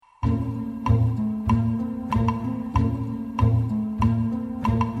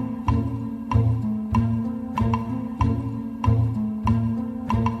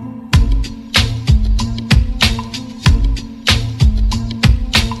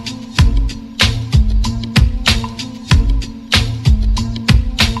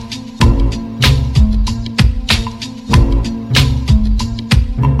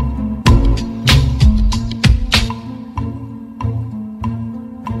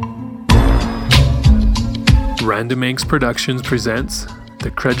Random Inks Productions presents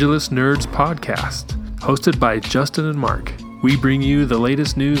the Credulous Nerds Podcast, hosted by Justin and Mark. We bring you the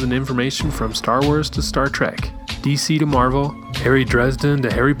latest news and information from Star Wars to Star Trek, DC to Marvel, Harry Dresden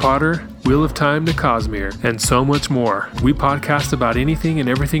to Harry Potter, Wheel of Time to Cosmere, and so much more. We podcast about anything and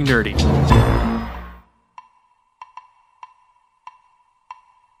everything nerdy.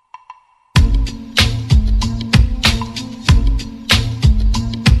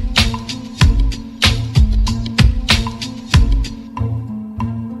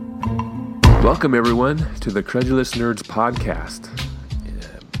 Welcome, everyone, to the Credulous Nerds Podcast.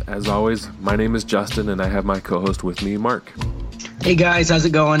 As always, my name is Justin, and I have my co-host with me, Mark. Hey, guys. How's it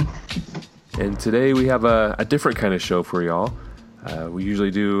going? And today we have a different kind of show for y'all. We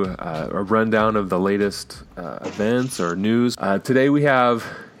usually do a rundown of the latest events or news. Today we have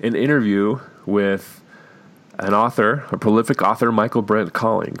an interview with an author, a prolific author, Michaelbrent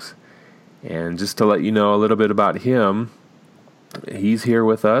Collings. And just to let you know a little bit about him, he's here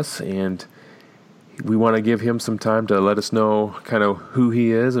with us, and we want to give him some time to let us know kind of who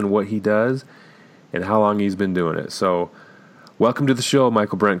he is and what he does and how long he's been doing it. So welcome to the show,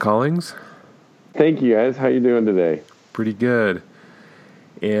 Michaelbrent Collings. Thank you, guys. How you doing today? Pretty good.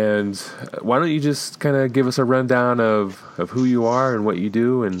 And why don't you just kind of give us a rundown of who you are and what you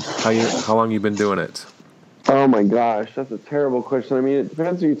do and how long you've been doing it? Oh, my gosh. That's a terrible question. I mean, it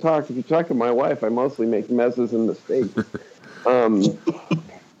depends who you talk. If you talk to my wife, I mostly make messes and mistakes.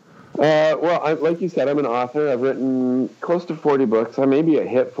 Well, like you said, I'm an author. I've written close to 40 books. I may be a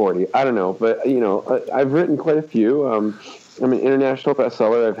hit 40. I don't know. But, I've written quite a few. I'm an international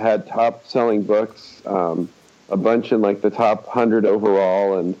bestseller. I've had top-selling books, a bunch in, like, the top 100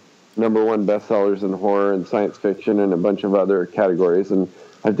 overall, and number one bestsellers in horror and science fiction and a bunch of other categories. And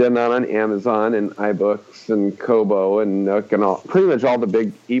I've done that on Amazon and iBooks and Kobo and Nook and pretty much all the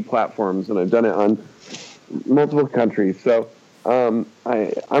big e-platforms, and I've done it on multiple countries. So I'm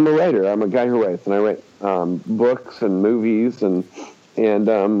a writer. I'm a guy who writes, and I write books and movies and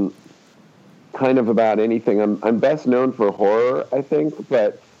kind of about anything. I'm best known for horror, I think,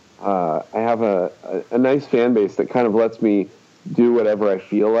 but I have a nice fan base that kind of lets me do whatever I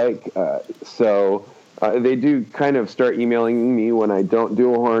feel like. So they do kind of start emailing me when I don't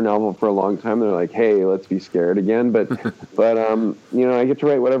do a horror novel for a long time. They're like, "Hey, let's be scared again." But I get to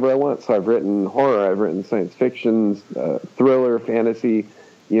write whatever I want. So I've written horror, I've written science fiction, thriller, fantasy,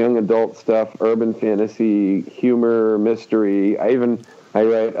 young adult stuff, urban fantasy, humor, mystery. I even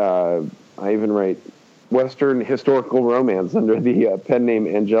write Western historical romance under the pen name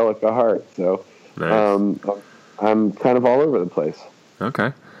Angelica Hart. So nice. I'm kind of all over the place.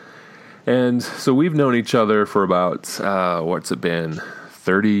 Okay. And so we've known each other for about, what's it been,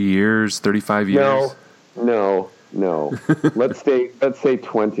 30 years, 35 years? No. let's say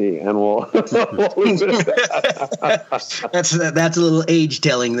 20, and we'll leave it at that. That's a little age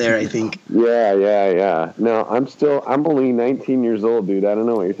telling there, I think. Yeah. No, I'm only 19 years old, dude. I don't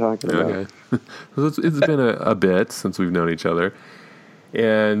know what you're talking about. Okay. It's been a bit since we've known each other.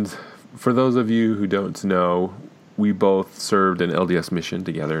 And for those of you who don't know, we both served an LDS mission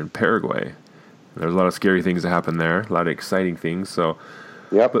together in Paraguay. There's a lot of scary things that happen there, a lot of exciting things. So,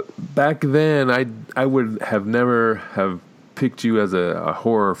 yep. But back then, I would have never have picked you as a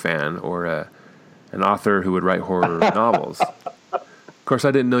horror fan or an author who would write horror novels. Of course, I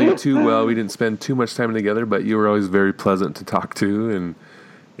didn't know you too well. We didn't spend too much time together, but you were always very pleasant to talk to and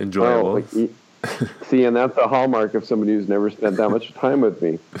enjoyable. See, and that's a hallmark of somebody who's never spent that much time with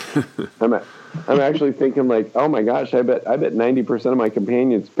me. I'm actually thinking, like, oh my gosh, I bet 90% of my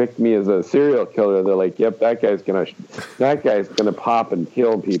companions picked me as a serial killer. They're like, yep, that guy's gonna pop and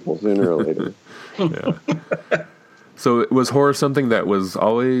kill people sooner or later. Yeah. So was horror something that was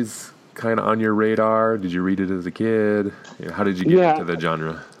always kind of on your radar? Did you read it as a kid? How did you get into the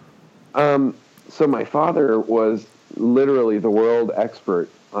genre? So my father was literally the world expert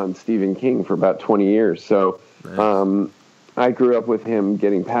on Stephen King for about 20 years. So nice. I grew up with him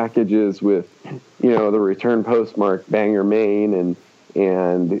getting packages with, the return postmark Bangor, Maine,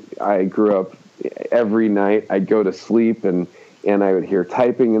 and I grew up every night. I'd go to sleep and I would hear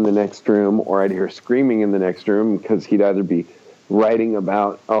typing in the next room, or I'd hear screaming in the next room, because he'd either be writing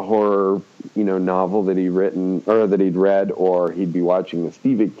about a horror, novel that he'd written or that he'd read, or he'd be watching a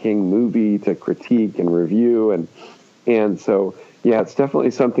Stephen King movie to critique and review, and so. Yeah, it's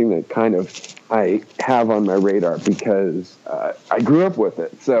definitely something that kind of I have on my radar because I grew up with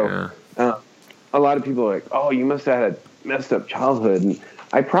it. So a lot of people are like, oh, you must have had a messed up childhood. And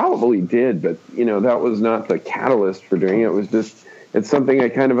I probably did, but, that was not the catalyst for doing it. It was just, it's something I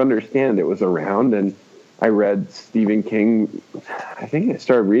kind of understand. It was around, and I read Stephen King. I think I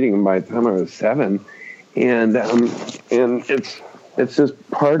started reading him by the time I was 7. and it's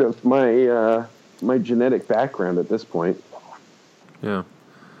just part of my my genetic background at this point. Yeah.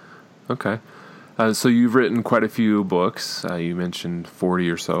 Okay. So you've written quite a few books. You mentioned 40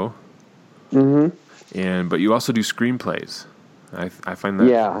 or so. Mm-hmm. But you also do screenplays. I find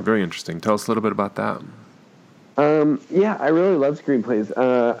that very interesting. Tell us a little bit about that. Yeah, I really love screenplays.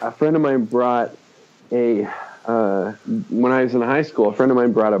 A friend of mine brought when I was in high school, a friend of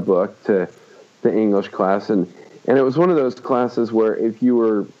mine brought a book to the English class, and it was one of those classes where if you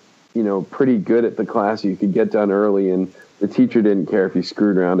were, pretty good at the class, you could get done early, and the teacher didn't care if you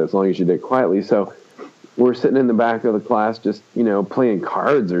screwed around as long as you did it quietly. So we're sitting in the back of the class just, playing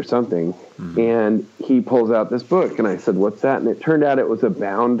cards or something, and he pulls out this book, and I said, "What's that?" And it turned out it was a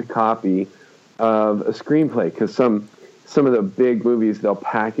bound copy of a screenplay, because some of the big movies, they'll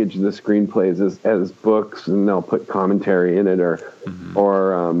package the screenplays as books, and they'll put commentary in it, or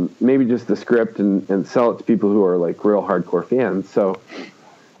maybe just the script and sell it to people who are like real hardcore fans. So,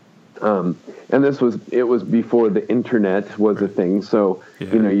 and it was before the internet was a thing, so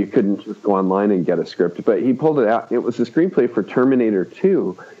you couldn't just go online and get a script. But he pulled it out. It was a screenplay for Terminator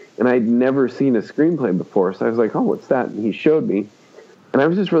 2, and I'd never seen a screenplay before, so I was like, "Oh, what's that?" And he showed me, and I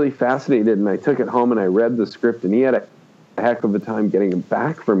was just really fascinated. And I took it home and I read the script, and he had a heck of a time getting it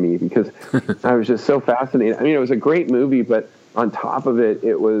back from me because I was just so fascinated. I mean, it was a great movie, but on top of it,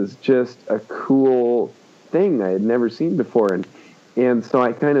 it was just a cool thing I had never seen before. And so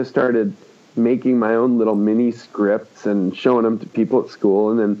I kind of started making my own little mini scripts and showing them to people at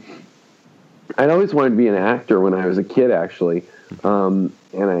school. And then I'd always wanted to be an actor when I was a kid, actually. And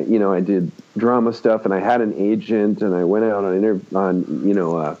I did drama stuff, and I had an agent, and I went out on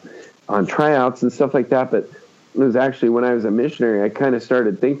tryouts and stuff like that. But it was actually when I was a missionary, I kind of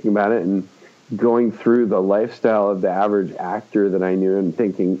started thinking about it and going through the lifestyle of the average actor that I knew and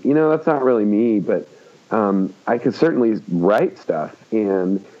thinking, that's not really me, but I could certainly write stuff.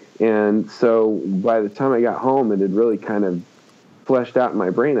 And so by the time I got home, it had really kind of fleshed out in my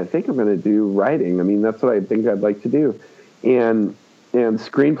brain. I think I'm going to do writing. I mean, that's what I think I'd like to do. And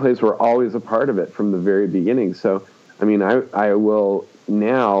screenplays were always a part of it from the very beginning. So, I mean, I will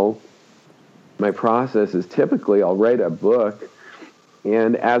now, my process is typically I'll write a book,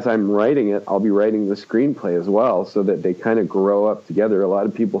 and as I'm writing it, I'll be writing the screenplay as well, so that they kind of grow up together. A lot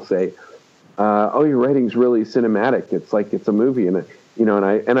of people say, "Oh, your writing's really cinematic. It's like it's a movie," and I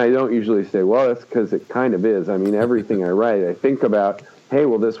don't usually say, "Well, that's because it kind of is." I mean, everything I write, I think about, "Hey,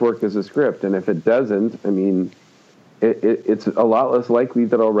 will this work as a script?" And if it doesn't, I mean, it's a lot less likely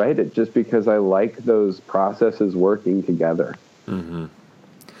that I'll write it, just because I like those processes working together. Mm-hmm.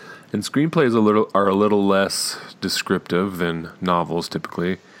 And screenplays are a little less descriptive than novels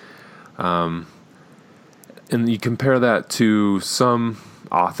typically. And you compare that to some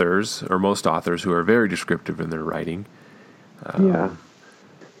authors, or most authors, who are very descriptive in their writing. Oh,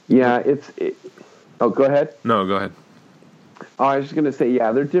 go ahead. No, go ahead. Oh, I was just going to say,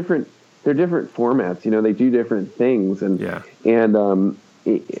 they're different. They're different formats. They do different things, and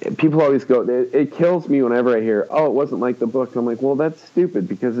people always go. It kills me whenever I hear, "Oh, it wasn't like the book." I'm like, well, that's stupid,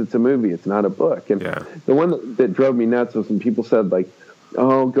 because it's a movie. It's not a book. And the one that drove me nuts was when people said, like,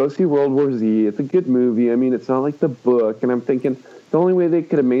 "Oh, go see World War Z. It's a good movie. I mean, it's not like the book." And I'm thinking, the only way they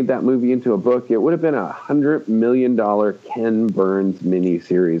could have made that movie into a book, it would have been $100 million Ken Burns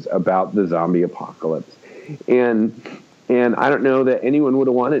miniseries about the zombie apocalypse. And I don't know that anyone would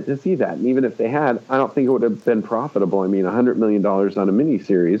have wanted to see that. And even if they had, I don't think it would have been profitable. I mean, $100 million on a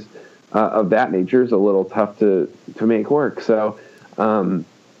miniseries of that nature is a little tough to make work. So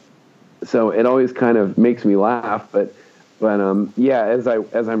it always kind of makes me laugh. But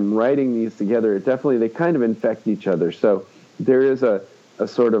as I'm writing these together, they kind of infect each other. So there is a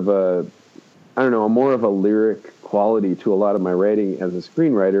sort of a more of a lyric quality to a lot of my writing as a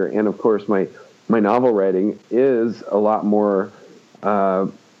screenwriter. And of course, my novel writing is a lot more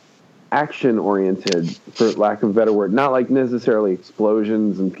action-oriented, for lack of a better word. Not like necessarily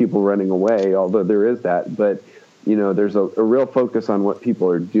explosions and people running away, although there is that. But, there's a real focus on what people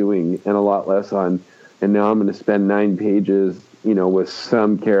are doing, and a lot less on, and now I'm going to spend 9 pages, with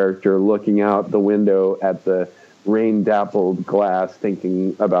some character looking out the window at the rain-dappled glass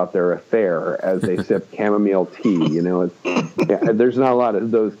thinking about their affair as they sip chamomile tea. There's not a lot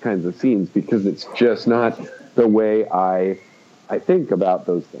of those kinds of scenes, because it's just not the way I think about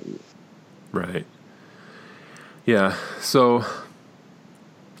those things. Right. Yeah. So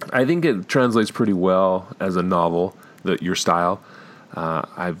I think it translates pretty well as a novel, your style.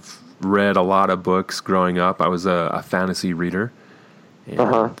 I've read a lot of books growing up. I was a fantasy reader.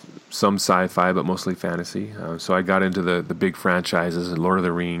 And some sci-fi, but mostly fantasy. So I got into the big franchises, Lord of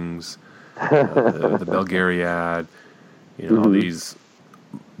the Rings, the Belgariad, all these,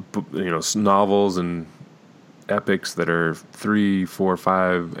 novels and epics that are 3, 4,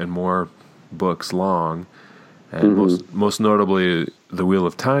 5, and more books long, and most notably the Wheel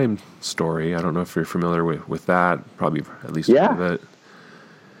of Time story. I don't know if you're familiar with that. Probably at least heard of it.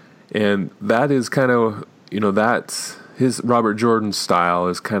 And that is kind of that's his Robert Jordan's style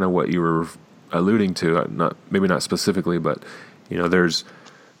is kind of what you were alluding to. Maybe not specifically, but there's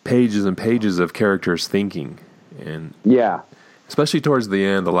pages and pages of characters thinking, and especially towards the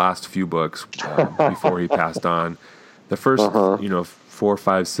end, the last few books before he passed on. The first, 4,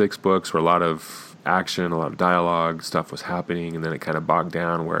 5, 6 books were a lot of action, a lot of dialogue, stuff was happening, and then it kind of bogged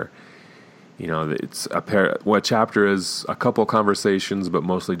down where, it's what chapter is a couple conversations, but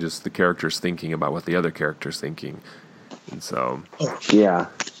mostly just the characters thinking about what the other character's thinking. And so,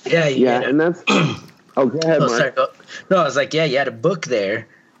 and that's. Oh, go ahead, Mark. Sorry. No, I was like, you had a book there.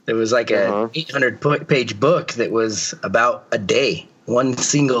 There was like a 800-page book that was about a day, one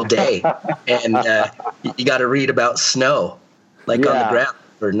single day, and you got to read about snow, on the ground.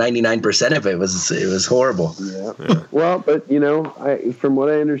 For 99% of it was horrible. Yeah. Well, but from what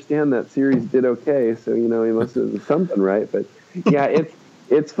I understand, that series did okay. So he must have done something right. But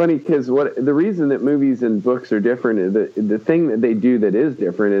it's funny because the reason that movies and books are different is the thing that they do that is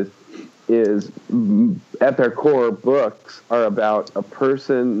different is at their core, books are about a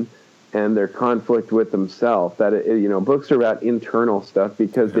person and their conflict with themselves. That books are about internal stuff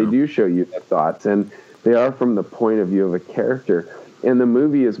because they do show you their thoughts, and they are from the point of view of a character. And the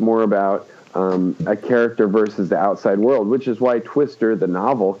movie is more about a character versus the outside world, which is why Twister, the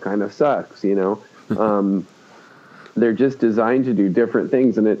novel, kind of sucks. They're just designed to do different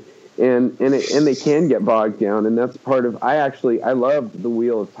things, and they can get bogged down, and that's part of. I loved the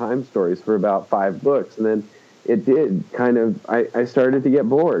Wheel of Time stories for about 5 books, and then it did kind of. I started to get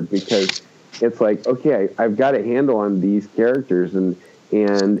bored because it's like, okay, I've got a handle on these characters, and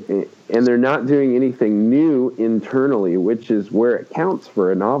they're not doing anything new internally, which is where it counts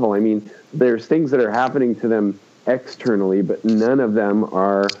for a novel. I mean, there's things that are happening to them externally, but none of them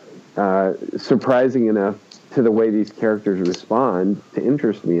are surprising enough to the way these characters respond to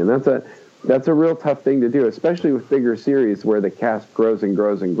interest me. And that's a real tough thing to do, especially with bigger series where the cast grows and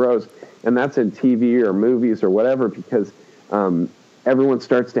grows and grows. And that's in TV or movies or whatever, because everyone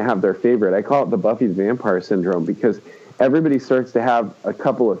starts to have their favorite. I call it the Buffy the Vampire Syndrome, because everybody starts to have a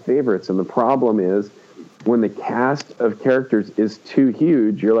couple of favorites. And the problem is when the cast of characters is too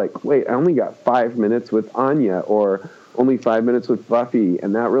huge, you're like, wait, I only got 5 minutes with Anya, or only 5 minutes with Buffy,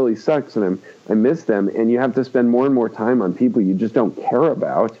 and that really sucks, and I miss them. And you have to spend more and more time on people you just don't care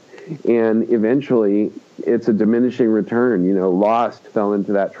about, and eventually it's a diminishing return. Lost fell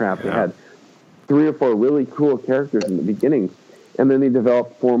into that trap. They had 3 or 4 really cool characters in the beginning, and then they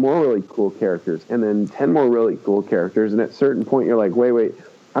developed 4 more really cool characters, and then 10 more really cool characters, and at a certain point you're like, wait,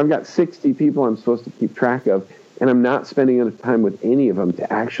 I've got 60 people I'm supposed to keep track of, and I'm not spending enough time with any of them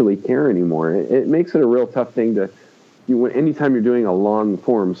to actually care anymore. It makes it a real tough thing to, anytime you're doing a long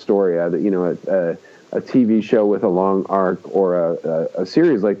form story, a TV show with a long arc, or a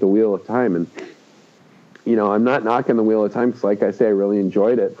series like The Wheel of Time. And, I'm not knocking The Wheel of Time, because like I say, I really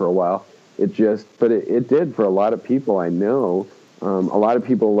enjoyed it for a while. It did for a lot of people I know. A lot of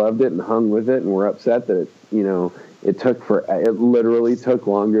people loved it and hung with it and were upset that it literally took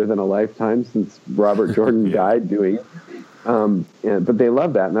longer than a lifetime since Robert Jordan died doing it. But they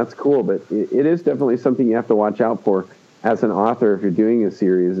love that, and that's cool. But it is definitely something you have to watch out for as an author if you're doing a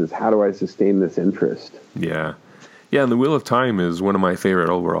series, is how do I sustain this interest? Yeah. Yeah, and The Wheel of Time is one of my favorite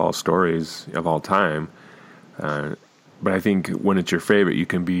overall stories of all time. But I think when it's your favorite, you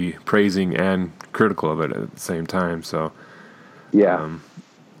can be praising and critical of it at the same time. So,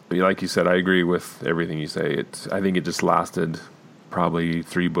 like you said, I agree with everything you say. I think it just lasted probably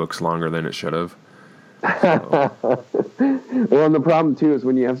 3 books longer than it should have. So. Well, and the problem too is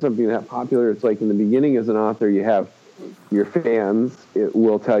when you have something that popular, it's like in the beginning as an author, you have your fans. It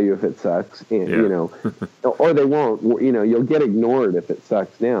will tell you if it sucks, and or they won't. You'll get ignored if it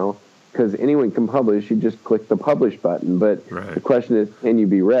sucks now, because anyone can publish. You just click the publish button. But the question is, can you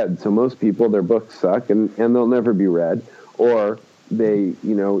be read? So most people, their books suck, and they'll never be read. Or they,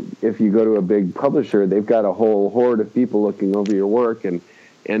 if you go to a big publisher, they've got a whole horde of people looking over your work and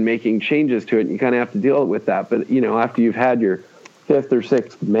making changes to it. And you kind of have to deal with that. But, after you've had your 5th or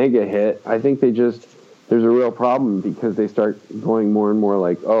 6th mega hit, I think there's a real problem, because they start going more and more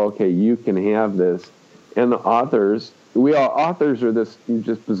like, oh, okay, you can have this. And the authors are this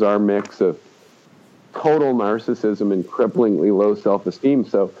just bizarre mix of total narcissism and cripplingly low self-esteem.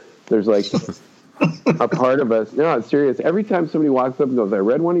 So there's like a part of us. No, it's serious. Every time somebody walks up and goes, "I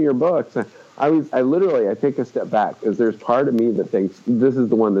read one of your books," I take a step back, because there's part of me that thinks this is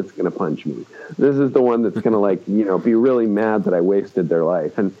the one that's going to punch me. This is the one that's going to be really mad that I wasted their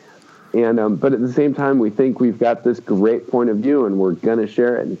life. But at the same time, we think we've got this great point of view and we're going to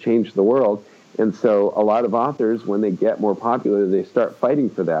share it and change the world. And so a lot of authors, when they get more popular, they start fighting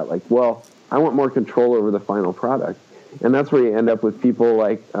for that. Like, well, I want more control over the final product. And that's where you end up with people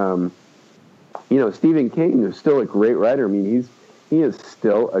like, Stephen King, who's still a great writer. I mean, he is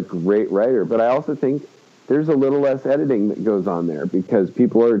still a great writer. But I also think there's a little less editing that goes on there, because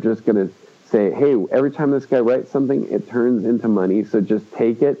people are just going to say, hey, every time this guy writes something, it turns into money. So just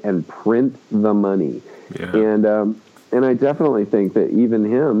take it and print the money. Yeah. And I definitely think that even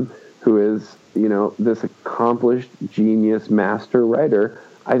him, who is, this accomplished genius master writer,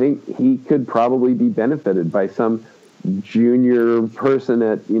 I think he could probably be benefited by some junior person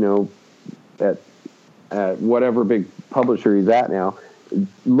at whatever big publisher he's at now,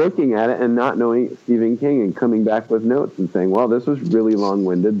 looking at it and not knowing Stephen King and coming back with notes and saying, well, this was really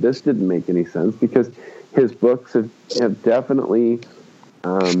long-winded. This didn't make any sense, because his books have definitely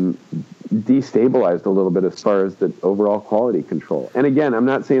destabilized a little bit as far as the overall quality control. And again, I'm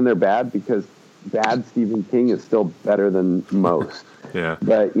not saying they're bad, because bad Stephen King is still better than most. Yeah.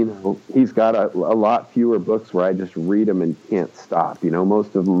 But, he's got a lot fewer books where I just read them and can't stop.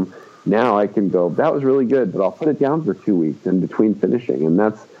 Most of them now I can go, that was really good, but I'll put it down for 2 weeks in between finishing. And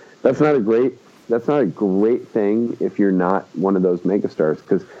that's not a great thing if you're not one of those megastars,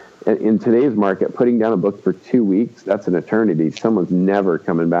 because in today's market, putting down a book for 2 weeks, that's an eternity. Someone's never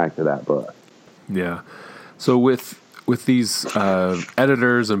coming back to that book. Yeah. So with these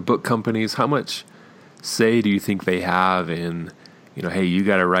editors and book companies, how much say do you think they have in, hey, you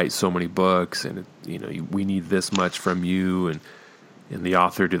got to write so many books, and we need this much from you, and the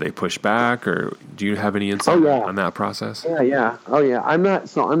author, do they push back, or do you have any insight on that process? Yeah. Oh yeah. I'm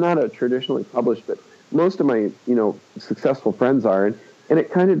not a traditionally published, but most of my successful friends are, and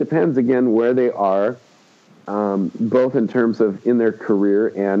it kind of depends again where they are, both in terms of in their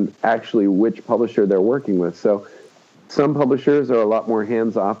career and actually which publisher they're working with. So some publishers are a lot more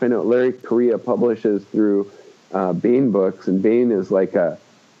hands off. I know Larry Correia publishes through Bain Books, and Bain is like kind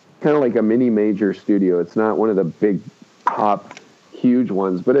of like a mini major studio. It's not one of the big top huge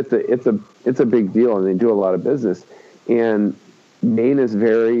ones, but it's a big deal, and they do a lot of business. And Bain is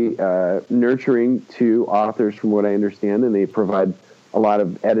very nurturing to authors, from what I understand, and they provide a lot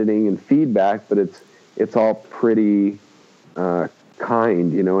of editing and feedback, but it's all pretty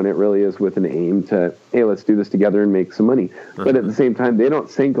kind, and it really is with an aim to, hey, let's do this together and make some money. Uh-huh. But at the same time, they don't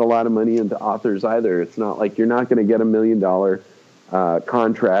sink a lot of money into authors either. It's not like you're not going to get $1 million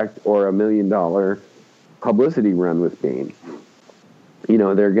contract or $1 million publicity run with Bain.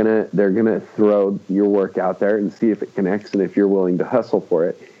 They're gonna throw your work out there and see if it connects, and if you're willing to hustle for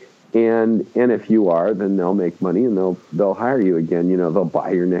it. And if you are, then they'll make money, and they'll hire you again. They'll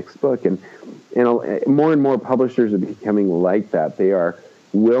buy your next book. And more and more publishers are becoming like that. They are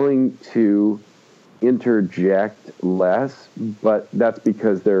willing to interject less, but that's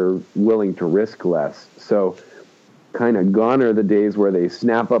because they're willing to risk less. So kind of gone are the days where they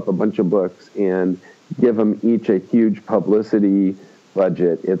snap up a bunch of books and give them each a huge publicity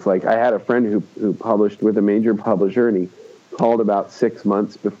budget. It's like, I had a friend who published with a major publisher, and he called about 6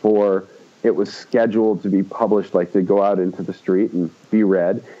 months before it was scheduled to be published, like to go out into the street and be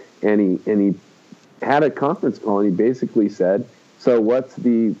read. And he had a conference call, and he basically said, so what's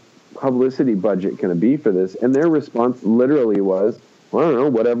the publicity budget going to be for this? And their response literally was, well, I don't know,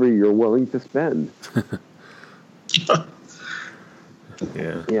 whatever you're willing to spend.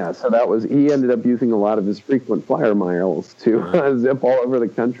 Yeah. So he ended up using a lot of his frequent flyer miles to zip all over the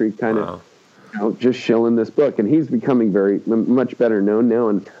country, kind of, just shilling this book. And he's becoming much better known now.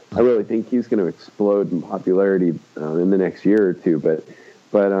 And I really think he's going to explode in popularity in the next year or two.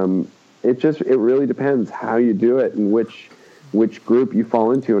 But it really depends how you do it and which group you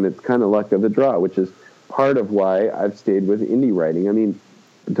fall into. And it's kind of luck of the draw, which is part of why I've stayed with indie writing. I mean,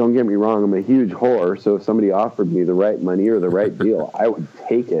 don't get me wrong, I'm a huge whore, so if somebody offered me the right money or the right deal, I would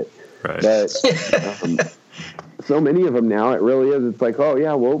take it. Right. But so many of them now, it really is. It's like, oh,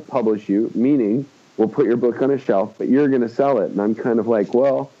 yeah, we'll publish you, meaning we'll put your book on a shelf, but you're going to sell it. And I'm kind of like,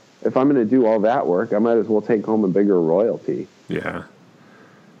 well, if I'm going to do all that work, I might as well take home a bigger royalty. Yeah.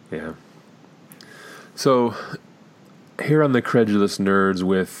 So here on the Credulous Nerds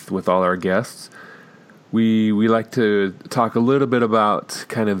with all our guests, we like to talk a little bit about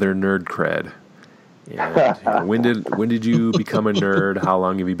kind of their nerd cred. And, when did you become a nerd? How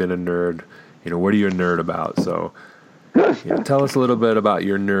long have you been a nerd? What are you a nerd about? So tell us a little bit about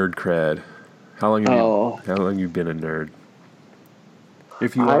your nerd cred. How long have you been a nerd?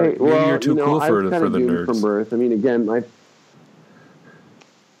 If you are, maybe you're too cool for the nerds. From birth. I mean, again,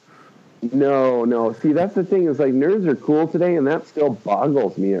 No. See, that's the thing is like nerds are cool today, and that still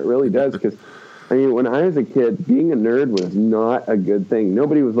boggles me. It really does because, I mean, when I was a kid, being a nerd was not a good thing.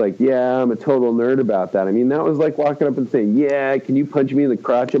 Nobody was like, "Yeah, I'm a total nerd about that." I mean, that was like walking up and saying, "Yeah, can you punch me in the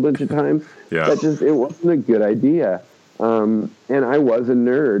crotch a bunch of times?" Yeah, it wasn't a good idea. And I was a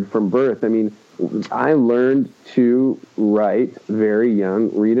nerd from birth. I mean, I learned to write very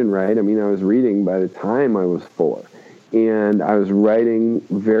young, read and write. I mean, I was reading by the time I was 4. And I was writing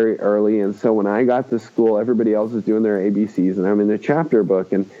very early, and so when I got to school, everybody else was doing their ABCs, and I'm in a chapter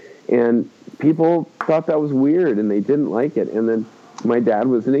book, and people thought that was weird, and they didn't like it. And then my dad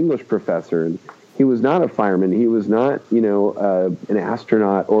was an English professor, and he was not a fireman. He was not, an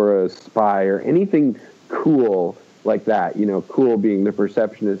astronaut or a spy or anything cool like that. Cool being the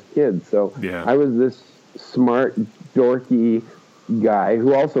perception as kids. So yeah. I was this smart, dorky guy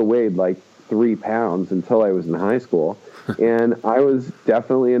who also weighed like 3 pounds until I was in high school. And I was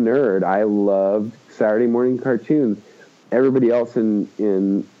definitely a nerd. I loved Saturday morning cartoons. Everybody else in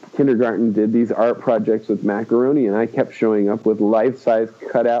kindergarten did these art projects with macaroni, and I kept showing up with life-size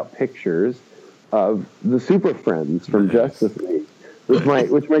cutout pictures of the Super Friends from Justice League, which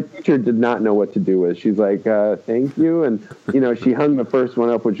my teacher did not know what to do with. She's like, thank you. And, she hung the first one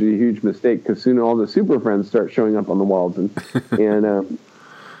up, which was a huge mistake because soon all the Super Friends start showing up on the walls. And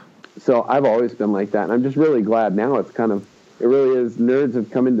so I've always been like that, and I'm just really glad now. It really is. Nerds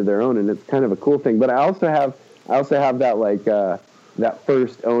have come into their own, and it's kind of a cool thing. But I also have that like that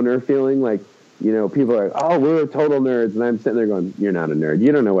first owner feeling, like people are like, oh, we're total nerds, and I'm sitting there going, you're not a nerd.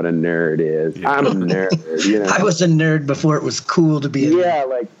 You don't know what a nerd is. Yeah. I'm a nerd. I was a nerd before it was cool to be a nerd. Yeah,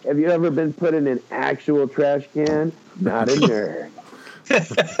 like have you ever been put in an actual trash can? Not a nerd.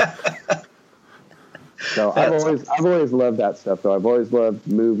 So I've always loved that stuff, though. I've always loved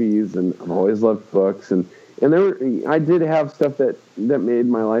movies, and I've always loved books, and I did have stuff that made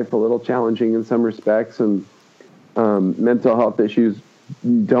my life a little challenging in some respects, and mental health issues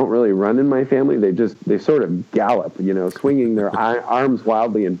don't really run in my family. They sort of gallop, swinging their arms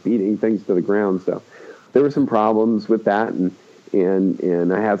wildly and beating things to the ground. So there were some problems with that,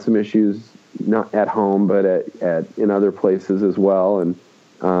 and I had some issues not at home, but in other places as well, and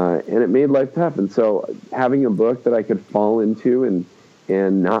it made life tough. And so having a book that I could fall into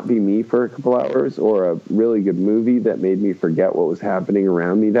and not be me for a couple hours, or a really good movie that made me forget what was happening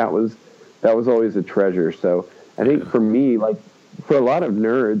around me, that was always a treasure. So I think for me, like for a lot of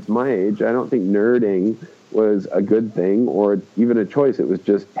nerds my age, I don't think nerding was a good thing or even a choice. It was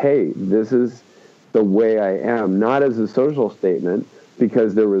just, hey, this is the way I am, not as a social statement,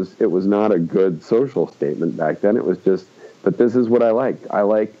 because it was not a good social statement back then. It was just, but this is what I like. I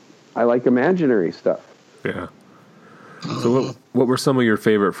like imaginary stuff. Yeah. So what were some of your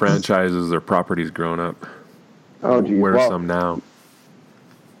favorite franchises or properties growing up? Oh, geez. Where are some now?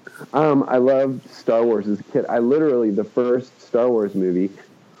 I loved Star Wars as a kid. The first Star Wars movie,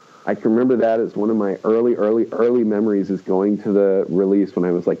 I can remember that as one of my early memories, is going to the release when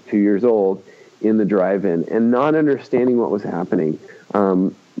I was like 2 years old in the drive-in and not understanding what was happening.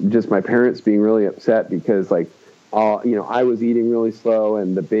 Just my parents being really upset because I was eating really slow,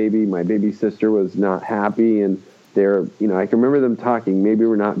 and my baby sister was not happy, and I can remember them talking, maybe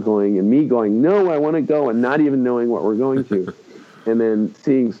we're not going, and me going, no, I want to go, and not even knowing what we're going to. And then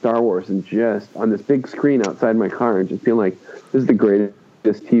seeing Star Wars and just on this big screen outside my car and just feeling like this is the greatest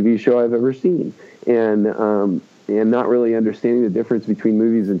TV show I've ever seen. And not really understanding the difference between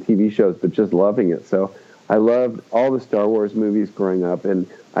movies and TV shows, but just loving it. So I loved all the Star Wars movies growing up, and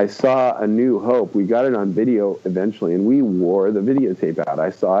I saw A New Hope. We got it on video eventually, and we wore the videotape out.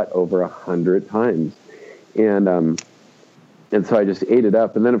 I saw it over 100 times. And so I just ate it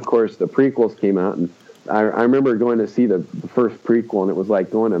up. And then, of course, the prequels came out, and I remember going to see the first prequel, and it was like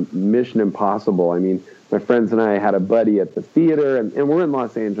going to Mission Impossible. I mean, my friends and I had a buddy at the theater, and we're in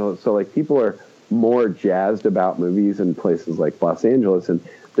Los Angeles, so like people are more jazzed about movies in places like Los Angeles, and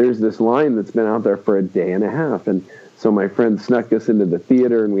there's this line that's been out there for a day and a half, and so my friend snuck us into the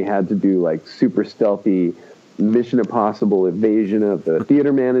theater, and we had to do like super stealthy Mission Impossible evasion of the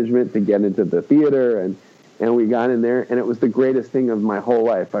theater management to get into the theater, and we got in there, and it was the greatest thing of my whole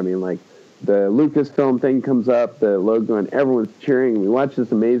life. I mean, like, the Lucasfilm thing comes up, the logo, and everyone's cheering. We watched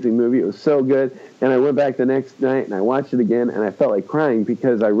this amazing movie. It was so good. And I went back the next night, and I watched it again, and I felt like crying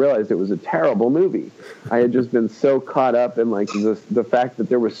because I realized it was a terrible movie. I had just been so caught up in, like, the fact that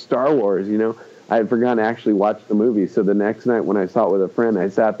there was Star Wars, I had forgotten to actually watch the movie. So the next night when I saw it with a friend, I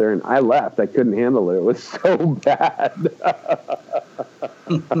sat there, and I left. I couldn't handle it. It was so bad.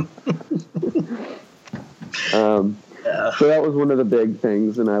 So that was one of the big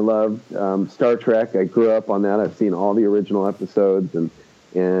things, and I loved Star Trek. I grew up on that. I've seen all the original episodes, and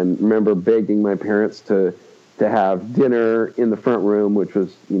remember begging my parents to have dinner in the front room, which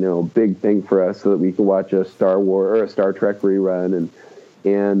was a big thing for us, so that we could watch a Star Wars or a Star Trek rerun,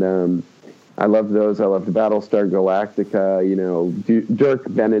 and I loved those. I loved Battlestar Galactica. Dirk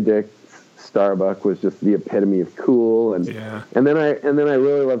Benedict's Starbuck was just the epitome of cool, and then I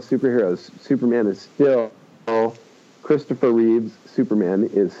really love superheroes. Superman is still. Christopher Reeve's Superman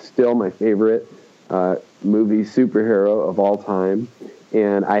is still my favorite movie superhero of all time,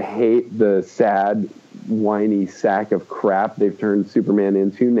 and I hate the sad, whiny sack of crap they've turned Superman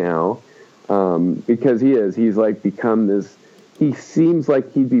into now, because he's like become this. He seems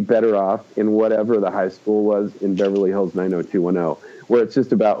like he'd be better off in whatever the high school was in Beverly Hills 90210, where it's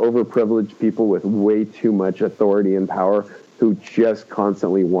just about overprivileged people with way too much authority and power who just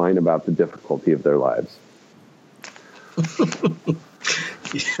constantly whine about the difficulty of their lives.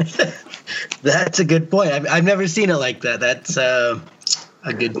 That's a good point. I've never seen it like that. That's a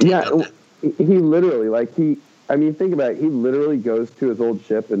good take on that. He literally, think about it. He literally goes to his old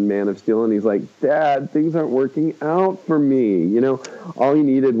ship in Man of Steel, and he's like, "Dad, things aren't working out for me." All he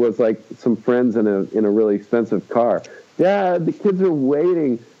needed was some friends in a really expensive car. Dad, the kids are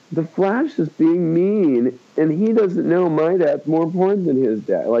waiting. The Flash is being mean, and he doesn't know my dad's more important than his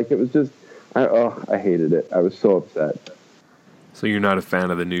dad. It was just. I hated it. I was so upset. So you're not a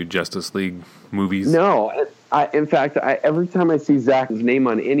fan of the new Justice League movies? No. In fact, every time I see Zach's name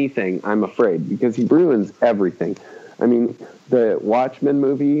on anything, I'm afraid, because he ruins everything. I mean, the Watchmen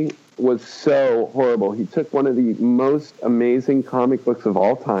movie was so horrible. He took one of the most amazing comic books of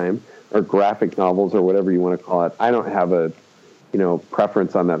all time, or graphic novels, or whatever you want to call it. I don't have a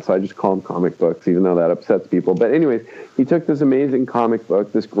preference on that, so I just call them comic books, even though that upsets people. But anyways, he took this amazing comic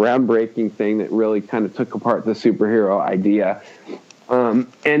book, this groundbreaking thing that really kind of took apart the superhero idea,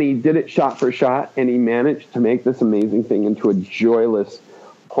 and he did it shot for shot, and he managed to make this amazing thing into a joyless,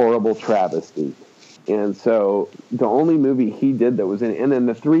 horrible travesty. And so the only movie he did that was and then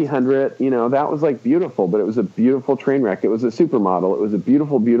the 300, that was beautiful, but it was a beautiful train wreck. It was a supermodel. It was a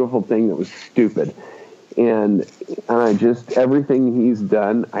beautiful, beautiful thing that was stupid. And I just, everything he's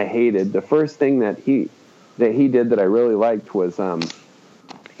done, I hated. The first thing that he did that I really liked was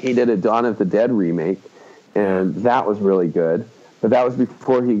he did a Dawn of the Dead remake, and that was really good. But that was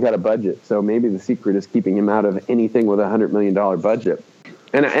before he got a budget, so maybe the secret is keeping him out of anything with $100 million budget.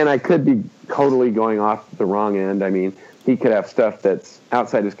 And I could be totally going off the wrong end. I mean, he could have stuff that's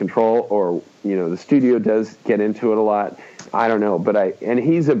outside his control, or the studio does get into it a lot. I don't know, and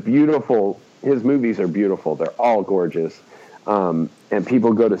he's a beautiful. His movies are beautiful. They're all gorgeous. And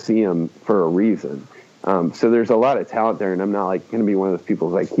people go to see him for a reason. So there's a lot of talent there, and I'm not going to be one of those people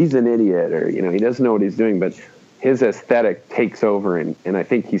who's he's an idiot, or, he doesn't know what he's doing, but his aesthetic takes over, and I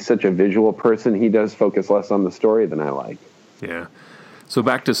think he's such a visual person. He does focus less on the story than I like. Yeah. So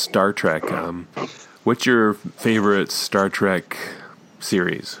back to Star Trek. What's your favorite Star Trek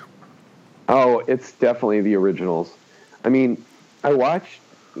series? Oh, it's definitely the originals. I mean, I watched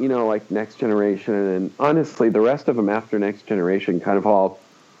Next Generation, and honestly, the rest of them after Next Generation kind of all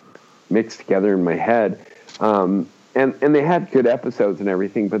mixed together in my head. And they had good episodes and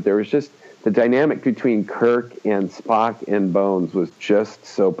everything, but there was just the dynamic between Kirk and Spock and Bones was just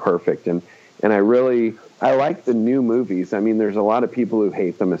so perfect. And I like the new movies. I mean, there's a lot of people who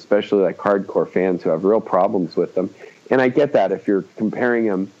hate them, especially hardcore fans who have real problems with them. And I get that if you're comparing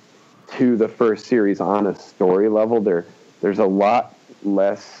them to the first series on a story level, there's a lot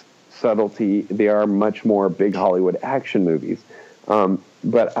less subtlety. They are much more big Hollywood action movies.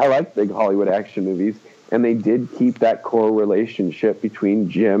 But I like big Hollywood action movies, and they did keep that core relationship between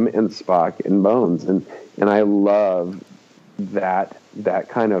Jim and Spock and Bones. And I love that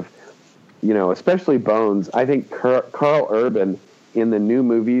kind of, especially Bones. I think Carl Urban in the new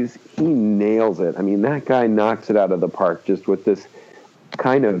movies, he nails it. I mean, that guy knocks it out of the park just with this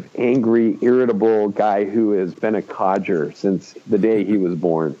kind of angry, irritable guy who has been a codger since the day he was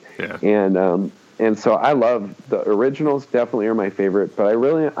born. Yeah. And so I love the originals, definitely are my favorite, but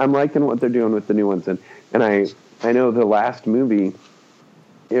I'm liking what they're doing with the new ones. And I know the last movie,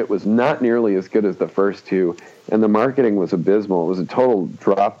 it was not nearly as good as the first two, and the marketing was abysmal. It was a total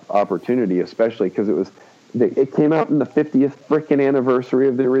drop opportunity, especially because it came out in the 50th frickin' anniversary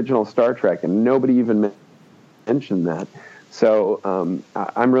of the original Star Trek, and nobody even mentioned that. So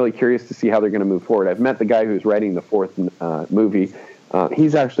I'm really curious to see how they're going to move forward. I've met the guy who's writing the fourth movie.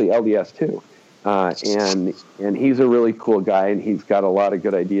 He's actually LDS too, and he's a really cool guy, and he's got a lot of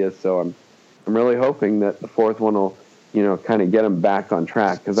good ideas. So I'm really hoping that the fourth one will kind of get them back on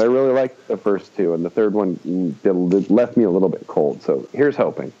track, because I really liked the first two, and the third one left me a little bit cold. So here's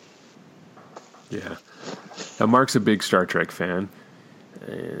hoping. Yeah. Now, Mark's a big Star Trek fan,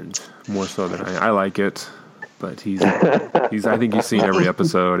 and more so than I like it, but he's I think he's seen every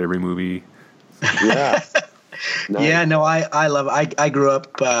episode, every movie. Yeah. Nice. Yeah, no, I love it. I grew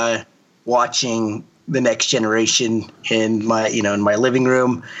up watching The Next Generation in my living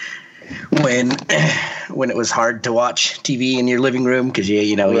room when it was hard to watch TV in your living room because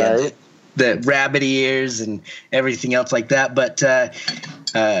you had the rabbit ears and everything else like that. But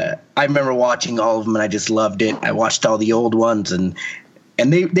I remember watching all of them, and I just loved it. I watched all the old ones, and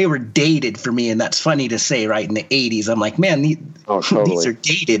they were dated for me, and that's funny to say, right? In the 80s, I'm like, man, totally. These are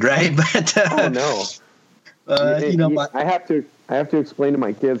dated, right? But no. I have to explain to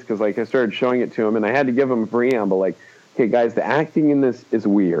my kids, because like I started showing it to them, and I had to give them a preamble, like, okay, guys, the acting in this is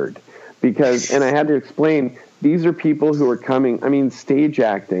weird, and I had to explain, these are people who are coming. I mean, stage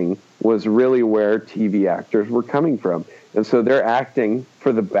acting was really where TV actors were coming from, and so they're acting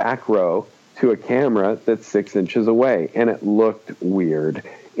for the back row to a camera that's 6 inches away, and it looked weird,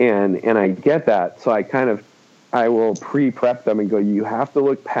 and I get that, so I will pre-prep them and go, you have to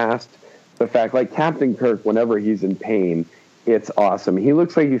look past the fact, like Captain Kirk, whenever he's in pain, it's awesome. He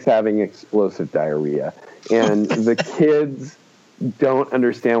looks like he's having explosive diarrhea, and the kids don't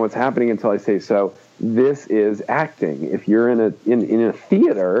understand what's happening until I say, so this is acting. If you're in a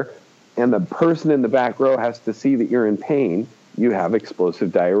theater and the person in the back row has to see that you're in pain, you have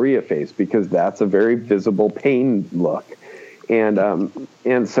explosive diarrhea face, because that's a very visible pain look.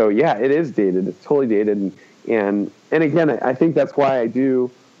 And so, yeah, it is dated. It's totally dated. And again, I think that's why I do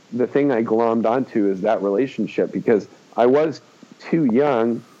the thing I glommed onto is that relationship, because I was too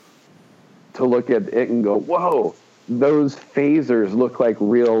young to look at it and go, whoa, those phasers look like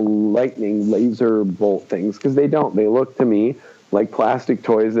real lightning laser bolt things, because they don't. They look to me like plastic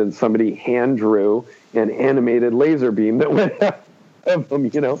toys that somebody hand drew an animated laser beam that went out of them,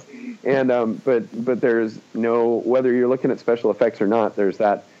 And but there's no, whether you're looking at special effects or not, there's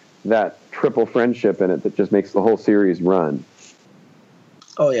that triple friendship in it that just makes the whole series run.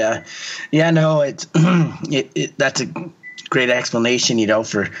 Oh yeah, no, it's that's a great explanation,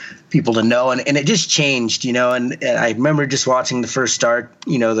 for people to know, and it just changed, and I remember just watching the first start,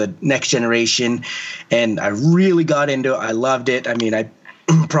 the Next Generation, and I really got into it. I loved it. I mean, I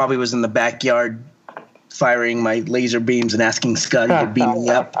probably was in the backyard firing my laser beams and asking Scotty to beam me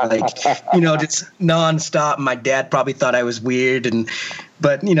up, like, just nonstop. My dad probably thought I was weird,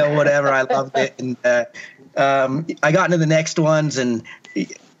 but whatever. I loved it, and I got into the next ones, and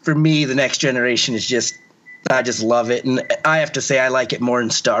for me, the Next Generation is I just love it. And I have to say, I like it more than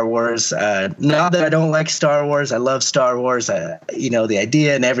Star Wars. Not that I don't like Star Wars. I love Star Wars, the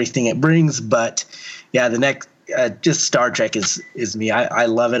idea and everything it brings. But yeah, the next, just Star Trek is me. I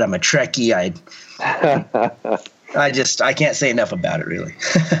love it. I'm a Trekkie. I can't say enough about it, really.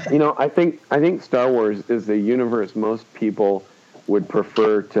 I think Star Wars is the universe most people would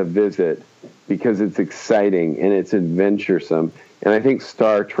prefer to visit, because it's exciting and it's adventuresome. And I think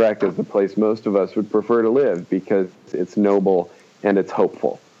Star Trek is the place most of us would prefer to live, because it's noble and it's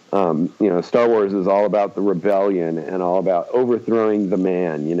hopeful. Star Wars is all about the rebellion and all about overthrowing the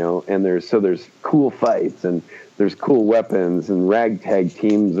man, and there's cool fights and there's cool weapons and ragtag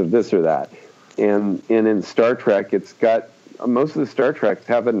teams of this or that. And in Star Trek, it's got, most of the Star Treks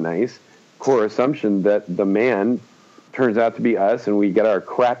have a nice core assumption that the man turns out to be us, and we get our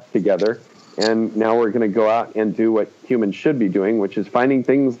crap together. And now we're going to go out and do what humans should be doing, which is finding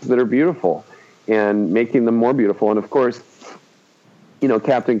things that are beautiful and making them more beautiful. And of course,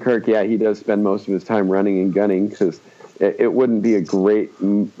 Captain Kirk, yeah, he does spend most of his time running and gunning, because it wouldn't be a great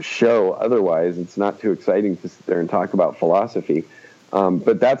show otherwise. It's not too exciting to sit there and talk about philosophy.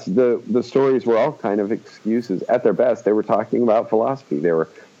 But that's the stories were all kind of excuses. At their best, they were talking about philosophy. They were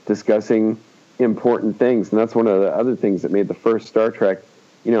discussing important things. And that's one of the other things that made the first Star Trek,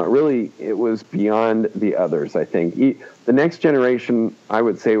 it was beyond the others, I think. The Next Generation, I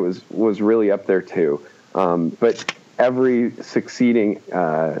would say, was really up there too. But every succeeding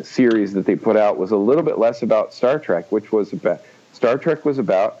series that they put out was a little bit less about Star Trek, Star Trek was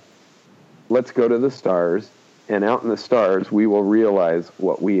about, let's go to the stars, and out in the stars, we will realize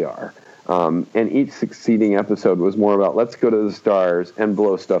what we are. And each succeeding episode was more about, let's go to the stars and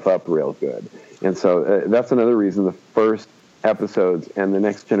blow stuff up real good. And so that's another reason the first episodes and the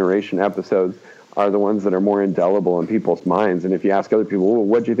Next Generation episodes are the ones that are more indelible in people's minds. And if you ask other people, well,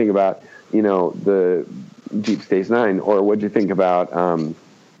 what do you think about, the Deep Space Nine, or what do you think about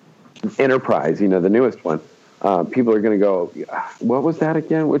Enterprise, the newest one? People are going to go, what was that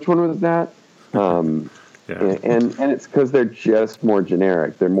again? Which one was that? and it's because they're just more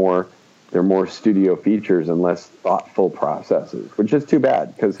generic. They're more studio features and less thoughtful processes, which is too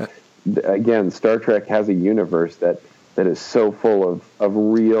bad because, again, Star Trek has a universe that is so full of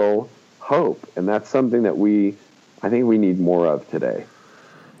real hope, and that's something that I think we need more of today.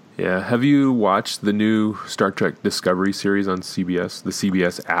 Yeah. Have you watched the new Star Trek Discovery series on CBS, the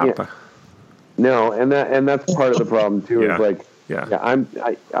CBS app? Yeah. No, and that's part of the problem too. Yeah. Is like, yeah, I'm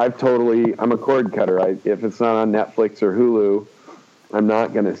a cord cutter. If it's not on Netflix or Hulu, I'm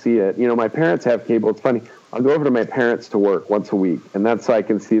not going to see it. My parents have cable. It's funny. I'll go over to my parents to work once a week, and that's so I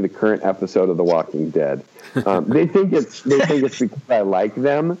can see the current episode of The Walking Dead. They think it's because I like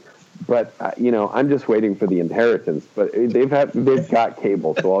them, but I'm just waiting for the inheritance. But they've got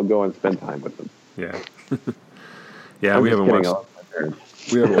cable, so I'll go and spend time with them. Yeah, yeah. We haven't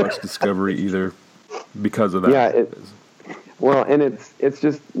watched Discovery either because of that. Yeah. Well, and it's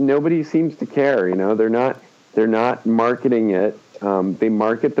just nobody seems to care. They're not marketing it. They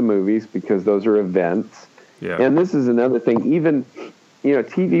market the movies because those are events. Yeah. And this is another thing. Even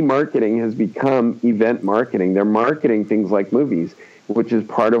TV marketing has become event marketing. They're marketing things like movies, which is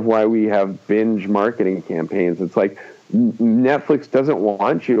part of why we have binge marketing campaigns. It's like Netflix doesn't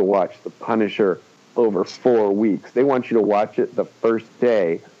want you to watch The Punisher over 4 weeks. They want you to watch it the first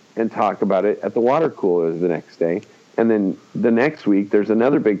day and talk about it at the water cooler the next day. And then the next week, there's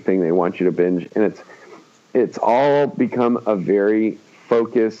another big thing they want you to binge, and it's all become a very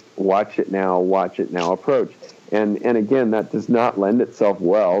focused, watch it now approach. And again, that does not lend itself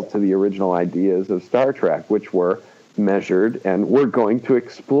well to the original ideas of Star Trek, which were measured and we're going to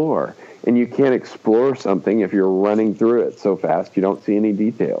explore. And you can't explore something if you're running through it so fast you don't see any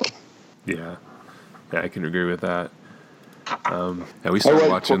details. Yeah, I can agree with that. We started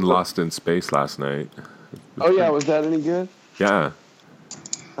watching Lost in Space last night. Was that any good? Yeah.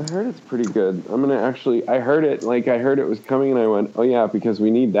 I heard it's pretty good. I heard it was coming and I went, oh yeah, because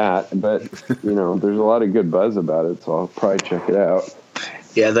we need that. But, there's a lot of good buzz about it, so I'll probably check it out.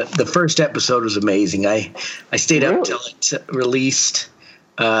 Yeah, the first episode was amazing. I stayed up till it released,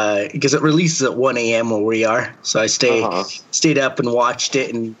 because it releases at 1 a.m. where we are. So I stayed up and watched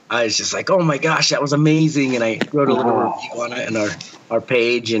it, and I was just like, oh my gosh, that was amazing. And I wrote a little review on it on our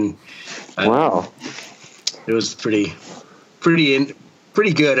page, and wow, it was pretty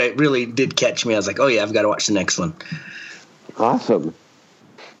good. It really did catch me. I was like, oh yeah, I've got to watch the next one. Awesome.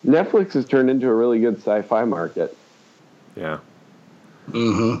 Netflix has turned into a really good sci-fi market. Yeah.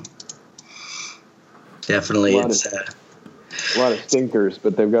 Mm-hmm. Definitely. A lot of stinkers,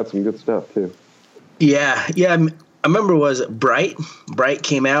 but they've got some good stuff too. Yeah. I remember, was it Bright? Bright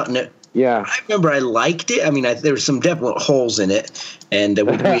came out, and I remember I liked it. I mean, there were some definite holes in it, and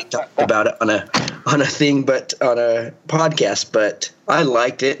we talked about it on a thing, but on a podcast. But I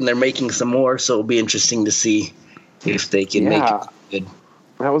liked it, and they're making some more, so it'll be interesting to see if they can make it good.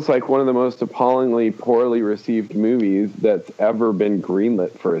 That was like one of the most appallingly poorly received movies that's ever been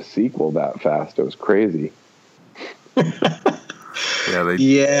greenlit for a sequel that fast. It was crazy.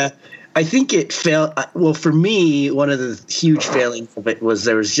 Yeah, I think it failed. Well, for me, one of the huge failings of it was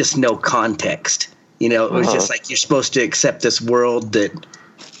there was just no context. It was just like you're supposed to accept this world that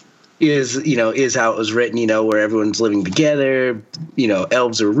is how it was written, where everyone's living together,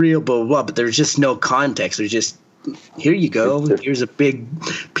 elves are real, blah, blah, blah. But there's just no context. There's just, here you go. Here's a big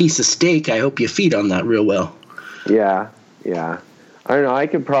piece of steak. I hope you feed on that real well. Yeah. I don't know. I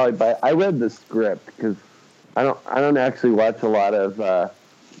could probably I read the script because I don't actually watch a lot of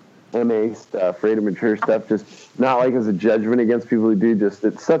MA stuff, rated mature stuff. Just not like as a judgment against people who do. Just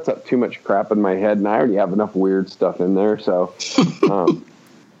it sets up too much crap in my head, and I already have enough weird stuff in there. So,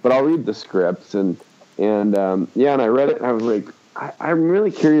 but I'll read the scripts and I read it and I was like, I'm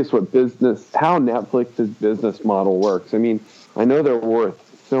really curious how Netflix's business model works. I mean, I know they're worth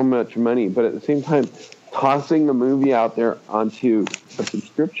so much money, but at the same time, tossing a movie out there onto a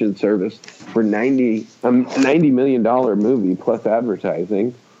subscription service for $90 million movie plus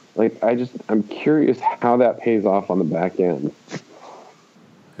advertising, I'm curious how that pays off on the back end.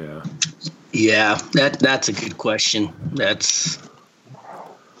 Yeah, that's a good question. That's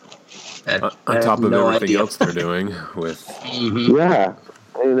on top of everything else they're doing with. Mm-hmm. Yeah,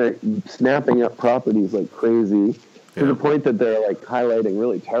 I mean, they're snapping up properties like crazy to the point that they're like highlighting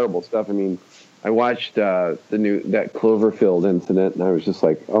really terrible stuff. I mean, I watched that Cloverfield incident, and I was just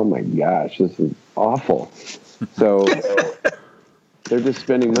like, oh my gosh, this is awful. So they're just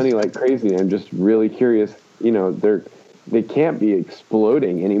spending money like crazy. I'm just really curious. They can't be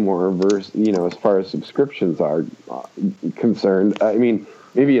exploding anymore. As far as subscriptions are concerned. I mean,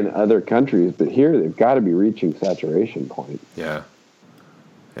 maybe in other countries, but here they've got to be reaching saturation point. Yeah.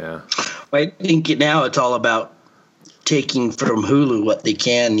 I think now it's all about taking from Hulu what they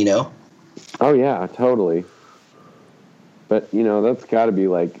can, Oh yeah, totally. But that's got to be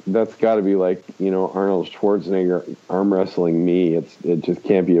like Arnold Schwarzenegger arm wrestling me. It just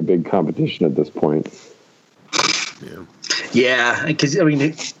can't be a big competition at this point. Yeah, because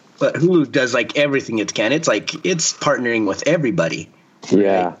but Hulu does like everything it can. It's like it's partnering with everybody.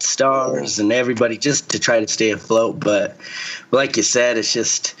 Yeah, right? Stars and everybody just to try to stay afloat. But like you said, it's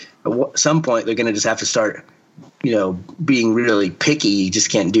just at some point they're going to just have to start, being really picky. You just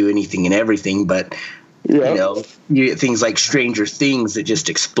can't do anything and everything. But you get things like Stranger Things that just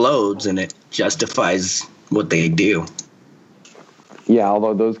explodes and it justifies what they do. Yeah,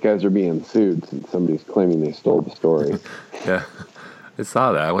 although those guys are being sued since somebody's claiming they stole the story. Yeah, I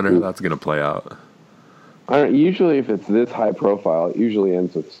saw that. I wonder how that's going to play out. Usually, if it's this high profile, it usually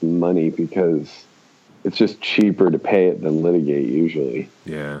ends with some money because it's just cheaper to pay it than litigate, usually.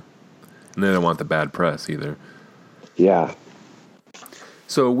 Yeah. And they don't want the bad press either. Yeah.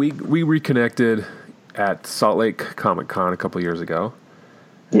 So we reconnected at Salt Lake Comic Con a couple years ago.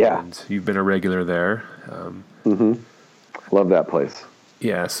 Yeah. And you've been a regular there. Love that place.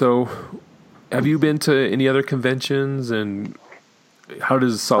 Yeah. So have you been to any other conventions, and how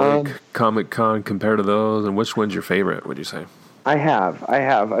does Salt Lake Comic Con compare to those, and which one's your favorite, would you say? I have.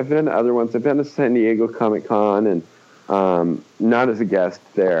 I've been to other ones. I've been to San Diego Comic Con, and not as a guest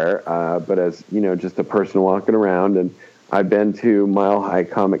there, but as, just a person walking around. And I've been to Mile High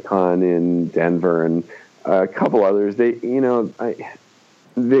Comic Con in Denver and a couple others. They don't,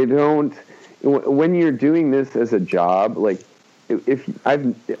 when you're doing this as a job, like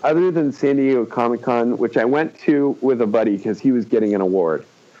other than San Diego Comic Con, which I went to with a buddy because he was getting an award.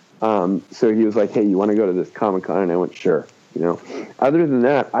 So he was like, "Hey, you want to go to this Comic Con?" And I went, "Sure." Other than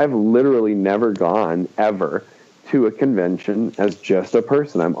that, I've literally never gone ever to a convention as just a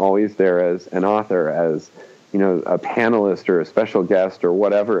person. I'm always there as an author, as, a panelist or a special guest or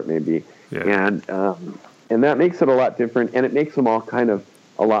whatever it may be. Yeah. And that makes it a lot different, and it makes them all kind of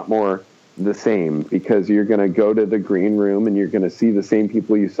a lot more the same, because you're going to go to the green room and you're going to see the same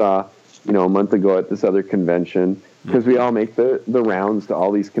people you saw, a month ago at this other convention, because we all make the rounds to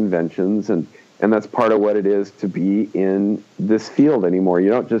all these conventions, and that's part of what it is to be in this field anymore. You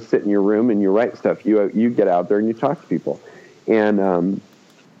don't just sit in your room and you write stuff. You get out there and you talk to people, and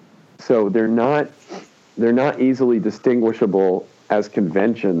so they're not easily distinguishable as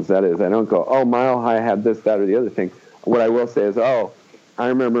conventions. That is, I don't go, "Oh, Mile High had this, that, or the other thing." What I will say is, I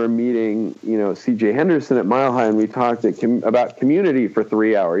remember meeting, C.J. Henderson at Mile High, and we talked about Community for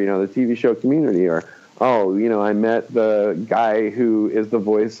 3 hours, the TV show Community. Or, I met the guy who is the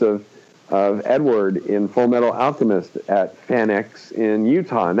voice of Edward in Full Metal Alchemist at FanX in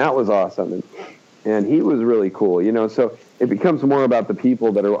Utah, and that was awesome. And he was really cool, So it becomes more about the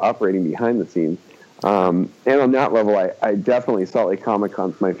people that are operating behind the scenes. And on that level, I definitely, Salt Lake Comic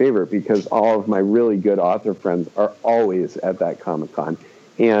Con's my favorite, because all of my really good author friends are always at that Comic Con.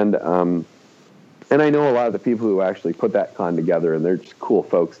 And I know a lot of the people who actually put that con together, and they're just cool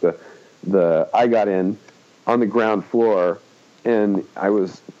folks. I got in on the ground floor, and I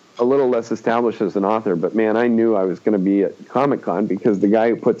was a little less established as an author, but man, I knew I was going to be at Comic Con because the guy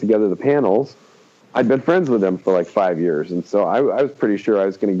who put together the panels, I'd been friends with him for like 5 years, and so I was pretty sure I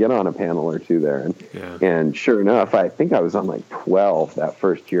was going to get on a panel or two there. And sure enough, I think I was on like 12 that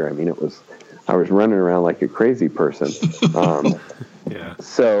first year. I mean, I was running around like a crazy person.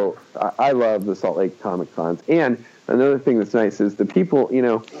 So I love the Salt Lake Comic Cons. And another thing that's nice is the people,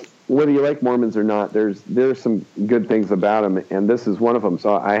 whether you like Mormons or not, there's some good things about them, and this is one of them.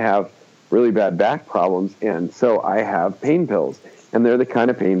 So I have really bad back problems, and so I have pain pills. And they're the kind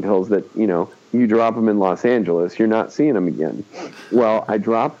of pain pills that, you drop them in Los Angeles, you're not seeing them again. Well, I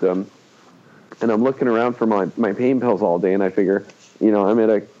dropped them, and I'm looking around for my pain pills all day, and I figure, I'm at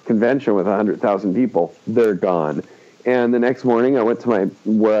a convention with 100,000 people. They're gone. And the next morning, I went to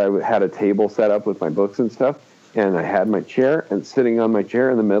where I had a table set up with my books and stuff, and I had my chair, and sitting on my chair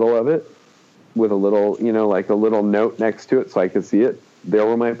in the middle of it with a little, like a little note next to it so I could see it, there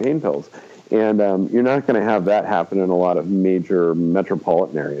were my pain pills. And you're not going to have that happen in a lot of major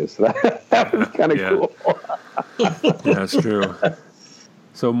metropolitan areas. So that was kind of cool. Yeah, that's true.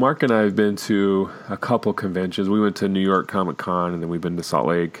 So Mark and I have been to a couple conventions. We went to New York Comic Con, and then we've been to Salt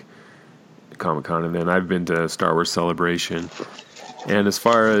Lake Comic Con, and then I've been to Star Wars Celebration. And as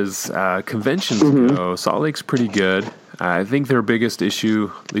far as conventions go, Salt Lake's pretty good. I think their biggest issue,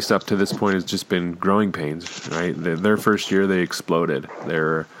 at least up to this point, has just been growing pains, right? Their first year, they exploded.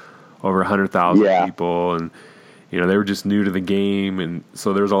 They're over 100,000 people, and they were just new to the game, and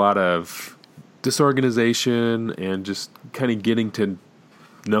so there was a lot of disorganization and just kind of getting to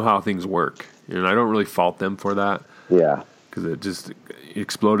know how things work. And I don't really fault them for that. Yeah. Because it just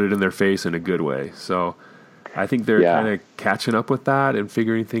exploded in their face in a good way. So I think they're kind of catching up with that and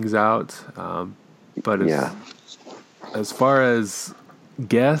figuring things out. But as far as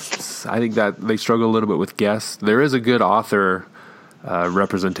guests, I think that they struggle a little bit with guests. There is a good author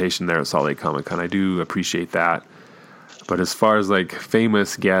representation there at Salt Lake Comic Con. I do appreciate that. But as far as like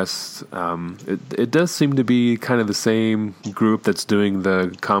famous guests, it does seem to be kind of the same group that's doing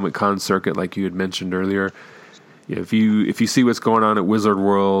the Comic Con circuit, like you had mentioned earlier. If you see what's going on at Wizard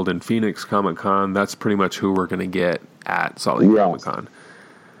World and Phoenix Comic Con, that's pretty much who we're going to get at Salt Lake Comic Con.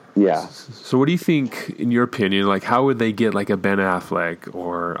 Yeah. So what do you think, in your opinion, like how would they get like a Ben Affleck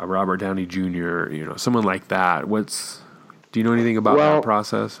or a Robert Downey Jr., someone like that? Do you know anything about that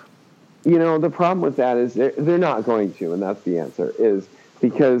process? The problem with that is they're not going to, and that's the answer, is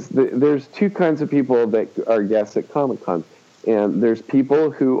because there's two kinds of people that are guests at Comic-Con. And there's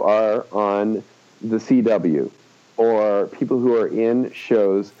people who are on the CW or people who are in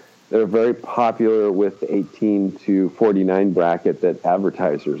shows that are very popular with the 18 to 49 bracket that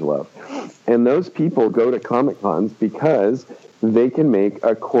advertisers love. And those people go to Comic-Cons because they can make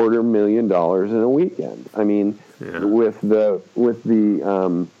 $250,000 in a weekend. I mean, with the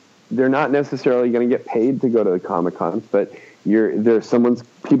they're not necessarily going to get paid to go to the Comic-Cons, but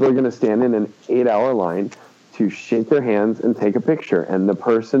people are going to stand in an 8-hour line to shake their hands and take a picture. And the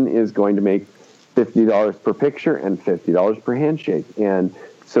person is going to make $50 per picture and $50 per handshake. And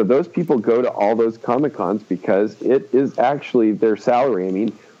so those people go to all those Comic-Cons because it is actually their salary. I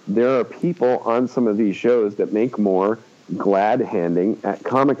mean, there are people on some of these shows that make more glad handing at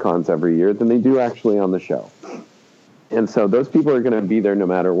Comic-Cons every year than they do actually on the show. And so those people are going to be there no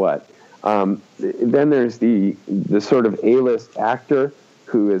matter what. Then there's the sort of A-list actor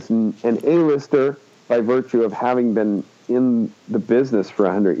who is an A-lister by virtue of having been in the business for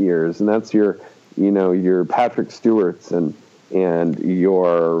 100 years. And that's your Patrick Stewart's and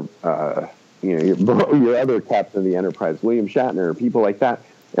your other captain of the Enterprise, William Shatner, people like that.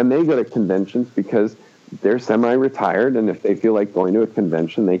 And they go to conventions because they're semi-retired, and if they feel like going to a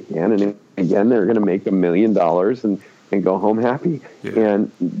convention, they can. And again, they're going to make $1 million and go home happy. Yeah.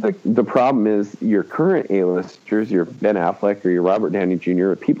 And the problem is your current A-listers, your Ben Affleck or your Robert Downey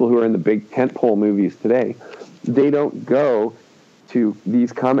Jr., people who are in the big tentpole movies today, they don't go to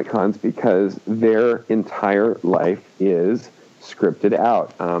these Comic-Cons because their entire life is scripted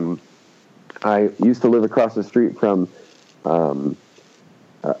out. I used to live across the street from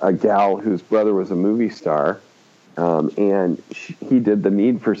a gal whose brother was a movie star, and he did the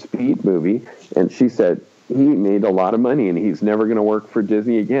Need for Speed movie, and she said he made a lot of money and he's never going to work for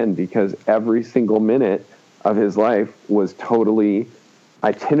Disney again because every single minute of his life was totally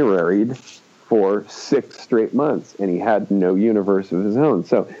itineraried for 6 straight months, and he had no universe of his own.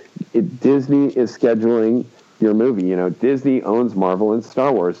 So Disney is scheduling your movie. Disney owns Marvel and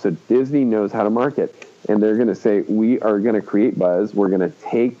Star Wars, so Disney knows how to market. And they're going to say, we are going to create buzz. We're going to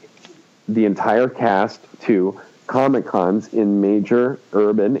take the entire cast to Comic-Cons in major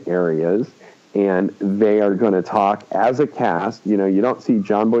urban areas, and they are going to talk as a cast. You don't see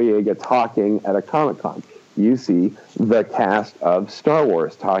John Boyega talking at a Comic-Con. You see the cast of Star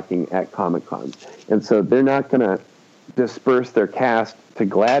Wars talking at Comic-Cons. And so they're not going to disperse their cast to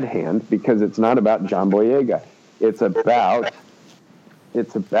glad hand because it's not about John Boyega. It's about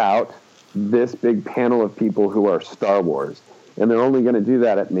this big panel of people who are Star Wars. And they're only going to do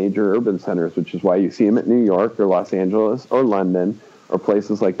that at major urban centers, which is why you see them at New York or Los Angeles or London or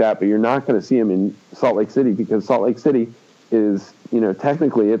places like that. But you're not going to see them in Salt Lake City because Salt Lake City is,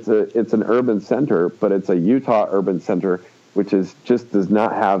 technically it's an urban center, but it's a Utah urban center, which just does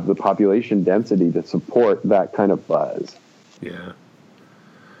not have the population density to support that kind of buzz. Yeah.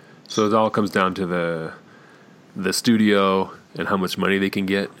 So it all comes down to the studio and how much money they can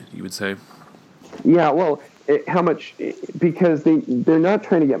get, you would say? Yeah, well, how much, because they're not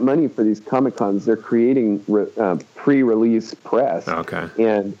trying to get money for these Comic-Cons. They're creating pre-release press. Okay.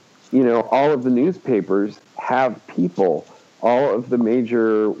 And, all of the newspapers have people. All of the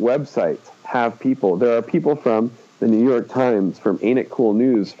major websites have people. There are people from the New York Times, from Ain't It Cool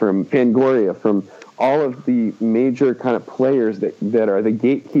News, from Fangoria, from all of the major kind of players that are the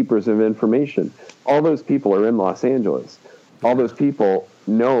gatekeepers of information. All those people are in Los Angeles. All those people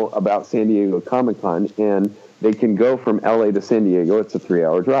know about San Diego Comic-Con, and they can go from LA to San Diego. It's a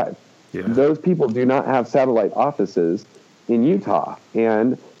 3-hour drive. Yeah. Those people do not have satellite offices in Utah,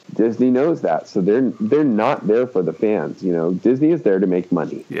 and Disney knows that. So they're not there for the fans. Disney is there to make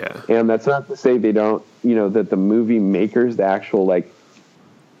money. Yeah. And that's not to say they don't, that the movie makers, the actual, the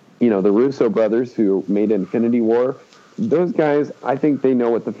Russo brothers who made Infinity War, those guys, I think they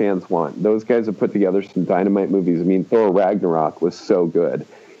know what the fans want. Those guys have put together some dynamite movies. I mean, Thor Ragnarok was so good.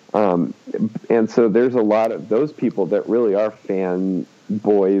 And so there's a lot of those people that really are fan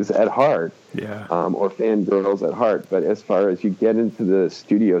boys at heart, or fan girls at heart. But as far as you get into the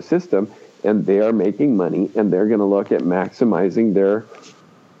studio system, and they are making money, and they're going to look at maximizing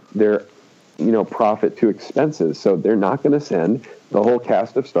their profit to expenses. So they're not going to send the whole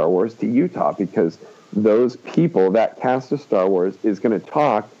cast of Star Wars to Utah, because those people, that cast of Star Wars, is going to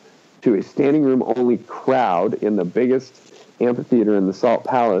talk to a standing room only crowd in the biggest amphitheater in the Salt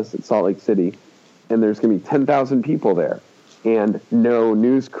Palace at Salt Lake City, and there's going to be 10,000 people there and no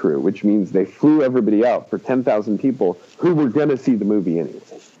news crew, which means they flew everybody out for 10,000 people who were going to see the movie anyway.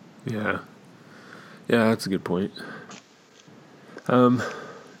 Yeah, that's a good point.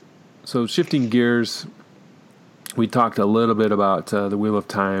 So shifting gears, we talked a little bit about the Wheel of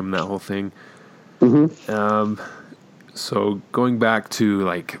Time, that whole thing. Mm-hmm. So going back to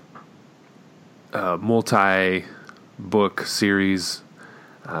like multi-book series,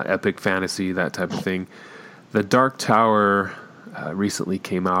 epic fantasy, that type of thing. The Dark Tower recently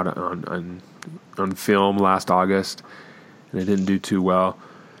came out on film last August, and it didn't do too well.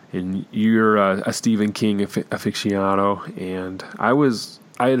 And you're a Stephen King aficionado, and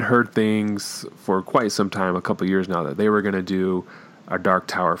I had heard things for quite some time, a couple of years now, that they were going to do a Dark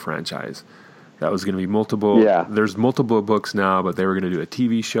Tower franchise. That was going to be multiple. Yeah. There's multiple books now, but they were going to do a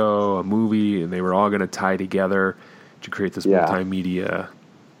TV show, a movie, and they were all going to tie together to create this multimedia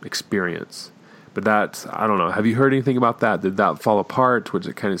experience. But I don't know. Have you heard anything about that? Did that fall apart? Which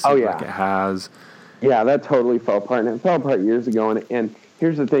it kind of seems like it has. Yeah, that totally fell apart, and it fell apart years ago. And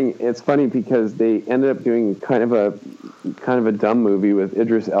here's the thing: it's funny because they ended up doing kind of a dumb movie with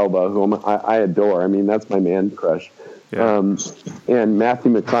Idris Elba, whom I adore. I mean, that's my man crush. Yeah. And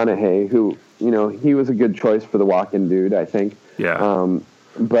Matthew McConaughey, who, he was a good choice for the walking dude, I think. Yeah.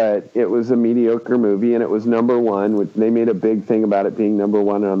 But it was a mediocre movie, and it was number one. They made a big thing about it being number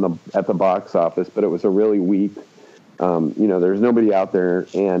one at the box office, but it was a really weak. There's nobody out there,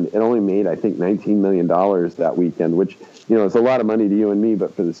 and it only made, I think, $19 million that weekend, which is a lot of money to you and me,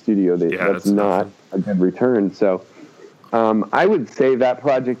 but for the studio, that's not a good return. So I would say that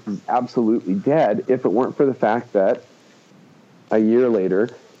project is absolutely dead if it weren't for the fact that a year later,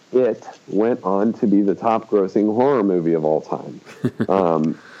 it went on to be the top-grossing horror movie of all time.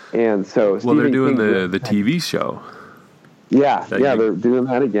 And so, they're doing the TV show. Yeah, they're doing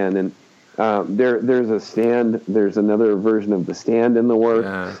that again, and there's a Stand. There's another version of The Stand in the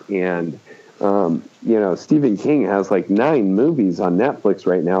works, and Stephen King has like 9 movies on Netflix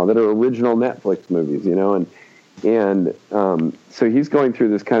right now that are original Netflix movies. And so he's going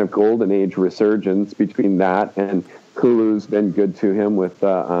through this kind of golden age resurgence between that and Hulu's been good to him with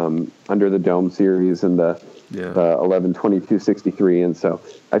Under the Dome series and the 11/22/63. And so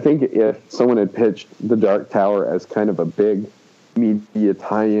I think if someone had pitched The Dark Tower as kind of a big media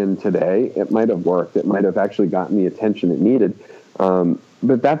tie-in today, it might have worked. It might have actually gotten the attention it needed.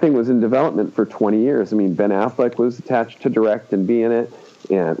 But that thing was in development for 20 years. I mean, Ben Affleck was attached to direct and be in it,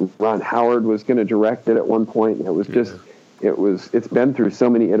 and Ron Howard was going to direct it at one point. And it was just, it's been through so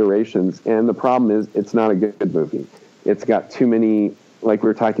many iterations. And the problem is it's not a good movie. It's got too many, like we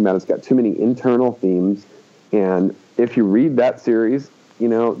were talking about, it's got too many internal themes. And if you read that series,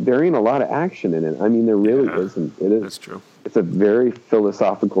 there ain't a lot of action in it. I mean, there really isn't. It is. That's true. It's a very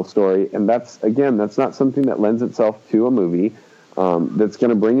philosophical story. And that's not something that lends itself to a movie that's going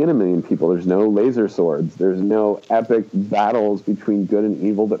to bring in 1 million people. There's no laser swords. There's no epic battles between good and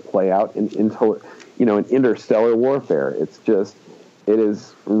evil that play out in interstellar warfare. It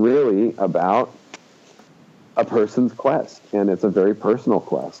is really about a person's quest, and it's a very personal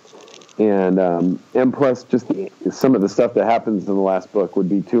quest. And plus, just some of the stuff that happens in the last book would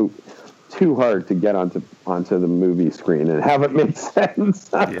be too hard to get onto the movie screen and have it make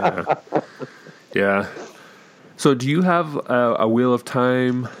sense. Yeah. So, do you have a Wheel of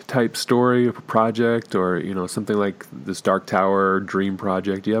Time type story, a project, or something like this Dark Tower Dream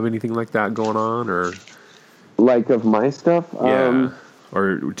project? Do you have anything like that going on, or like of my stuff? Yeah.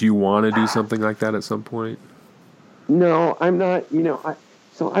 Or do you want to do something like that at some point? No, I'm not.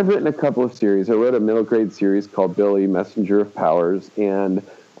 So I've written a couple of series. I wrote a middle grade series called Billy, Messenger of Powers, and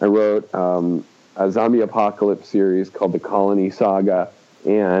I wrote a zombie apocalypse series called The Colony Saga,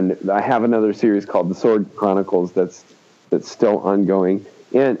 and I have another series called The Sword Chronicles that's still ongoing.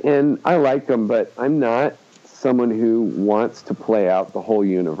 And I like them, but I'm not someone who wants to play out the whole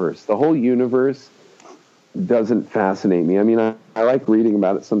universe. The whole universe doesn't fascinate me. I mean, I like reading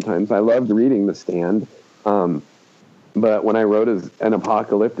about it sometimes. I loved reading The Stand. But when I wrote an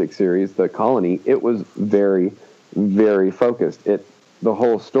apocalyptic series, The Colony, it was very very focused. The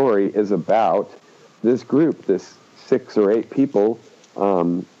whole story is about this group, this 6 or 8 people.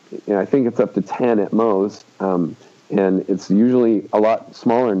 I think it's up to 10 at most, and it's usually a lot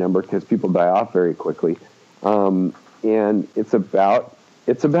smaller number because people die off very quickly. And it's about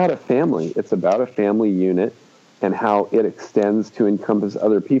a family. It's about a family unit and how it extends to encompass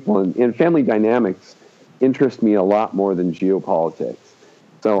other people. And family dynamics interest me a lot more than geopolitics.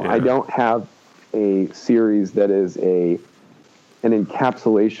 So I don't have a series that is an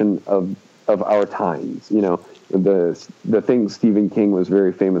encapsulation of our times. The thing Stephen King was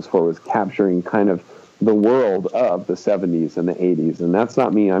very famous for was capturing kind of the world of the 70s and the 80s. And that's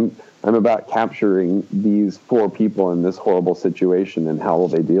not me. I'm about capturing these 4 people in this horrible situation and how will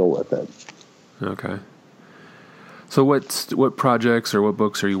they deal with it. Okay. So what projects or what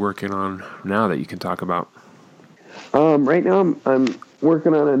books are you working on now that you can talk about? Right now I'm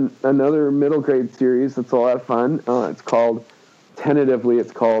working on another middle grade series that's a lot of fun. It's called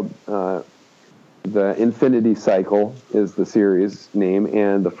The Infinity Cycle is the series name,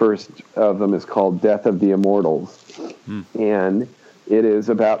 and the first of them is called Death of the Immortals. And it is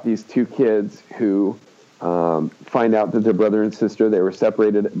about these 2 kids who find out that their brother and sister, they were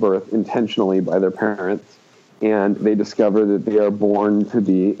separated at birth intentionally by their parents, and they discover that they are born to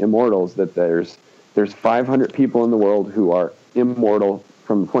be immortals, that there's 500 people in the world who are immortal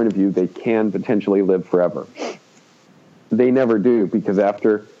from the point of view they can potentially live forever. They never do, because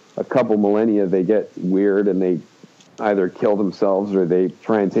after a couple millennia, they get weird and they either kill themselves or they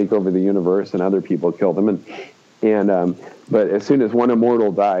try and take over the universe and other people kill them. But as soon as one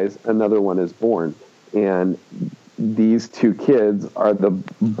immortal dies, another one is born. And these 2 kids are the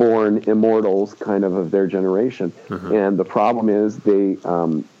born immortals kind of their generation. And the problem is they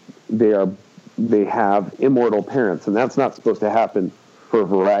have immortal parents, and that's not supposed to happen for a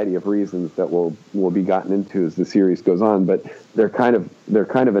variety of reasons that will be gotten into as the series goes on. But they're kind of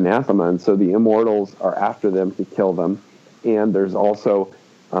anathema, and so the immortals are after them to kill them. And there's also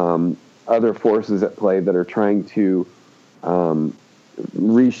other forces at play that are trying to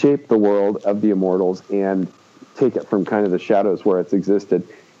reshape the world of the immortals and take it from kind of the shadows where it's existed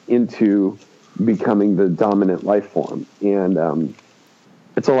into becoming the dominant life form. And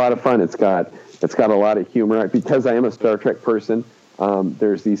it's a lot of fun. It's got a lot of humor. Because I am a Star Trek person,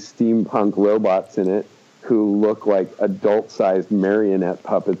 there's these steampunk robots in it who look like adult-sized marionette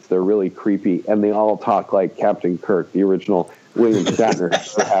puppets. They're really creepy, and they all talk like Captain Kirk, the original William Shatner.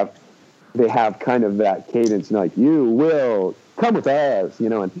 They have kind of that cadence, like, you will come with us,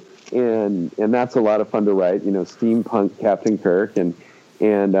 and that's a lot of fun to write, steampunk Captain Kirk, and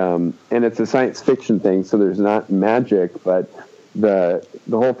it's a science fiction thing, so there's not magic, but the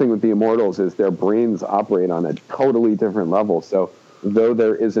whole thing with the immortals is their brains operate on a totally different level. So though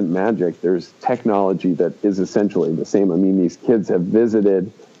there isn't magic, there's technology that is essentially the same. I mean, these kids have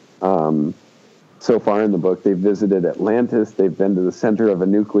visited, so far in the book, they've visited Atlantis. They've been to the center of a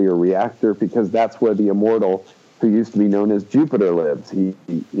nuclear reactor because that's where the immortal, who used to be known as Jupiter, lives. He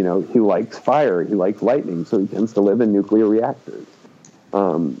likes fire. He likes lightning, so he tends to live in nuclear reactors.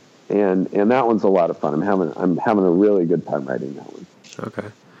 And that one's a lot of fun. I'm having a really good time writing that one. Okay,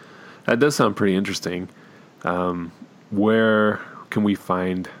 that does sound pretty interesting. Where can we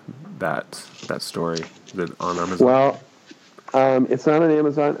find that story? Is it on Amazon? Well, it's not on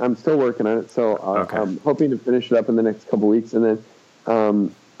Amazon. I'm still working on it, so I'm hoping to finish it up in the next couple weeks. And then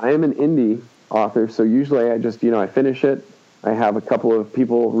I am an indie author, so usually I just I finish it. I have a couple of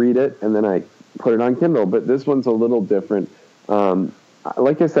people read it, and then I put it on Kindle. But this one's a little different.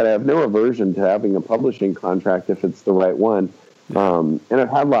 Like I said, I have no aversion to having a publishing contract if it's the right one. And I've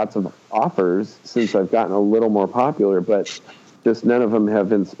had lots of offers since I've gotten a little more popular, but just none of them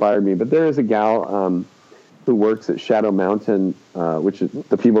have inspired me. But there is a gal who works at Shadow Mountain, which is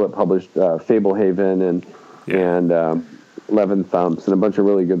the people that published Fablehaven and Levin Thumps and a bunch of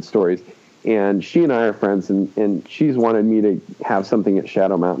really good stories. And she and I are friends, and she's wanted me to have something at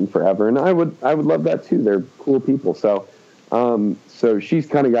Shadow Mountain forever, and I would love that too. They're cool people, so she's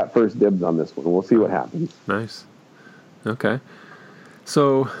kind of got first dibs on this one. We'll see what happens. Nice. Okay.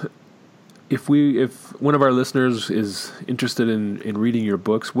 So if one of our listeners is interested in reading your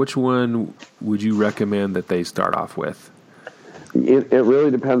books, which one would you recommend that they start off with? It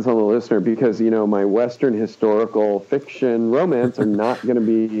really depends on the listener, because my Western historical fiction romance are not going to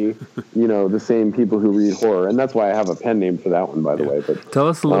be the same people who read horror, and that's why I have a pen name for that one, by the way. But tell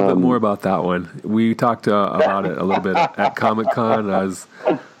us a little bit more about that one. We talked about it a little bit at Comic-Con.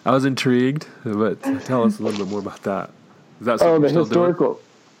 I was intrigued, but tell us a little bit more about that. Is that something the historical,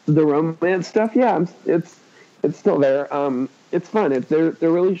 the romance stuff? Yeah, it's still there. It's fun. They're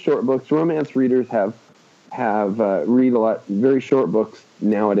really short books. Romance readers have read a lot, very short books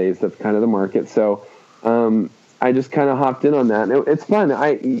nowadays. That's kind of the market. So I just kind of hopped in on that. And it's fun.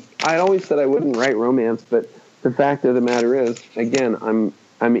 I always said I wouldn't write romance, but the fact of the matter is, again,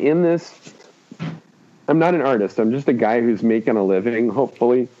 I'm in this. I'm not an artist. I'm just a guy who's making a living,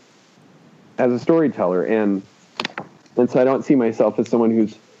 hopefully, as a storyteller. And so I don't see myself as someone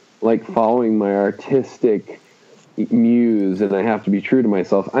who's like following my artistic muse, and I have to be true to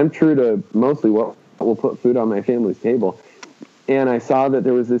myself. I'm true to mostly what will put food on my family's table. And I saw that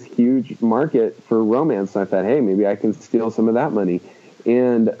there was this huge market for romance, and I thought, hey, maybe I can steal some of that money.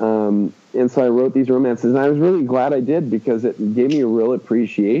 And so I wrote these romances, and I was really glad I did, because it gave me a real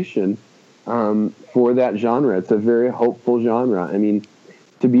appreciation for that genre. It's a very hopeful genre. I mean,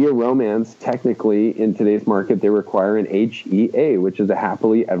 to be a romance, technically, in today's market, they require an HEA, which is a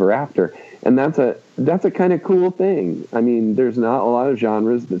happily ever after. And that's a kind of cool thing. I mean, there's not a lot of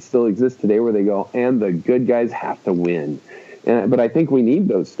genres that still exist today where they go, and the good guys have to win. But I think we need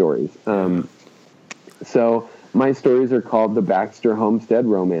those stories. So my stories are called the Baxter Homestead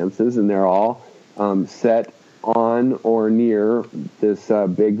Romances, and they're all set on or near this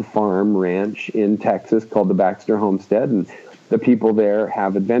big farm ranch in Texas called the Baxter Homestead. And the people there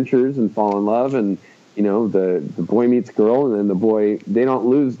have adventures and fall in love, and the boy meets girl, and then the boy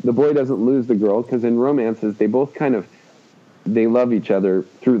doesn't lose the girl, because in romances they both they love each other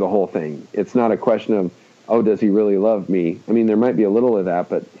through the whole thing. It's not a question of, oh, does he really love me? I mean, there might be a little of that,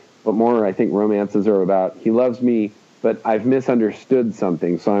 but more, I think romances are about, he loves me, but I've misunderstood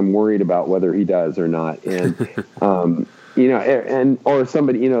something, so I'm worried about whether he does or not. And or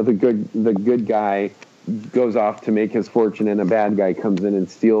somebody, the good guy goes off to make his fortune, and a bad guy comes in and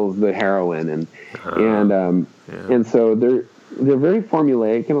steals the heroin, and so they're very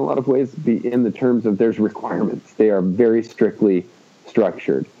formulaic in a lot of ways, in the terms of there's requirements. They are very strictly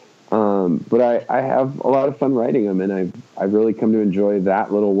structured. But I have a lot of fun writing them, and I've really come to enjoy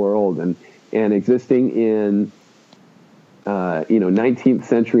that little world, and existing in 19th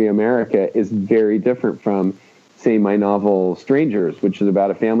century America is very different from, say, my novel Strangers, which is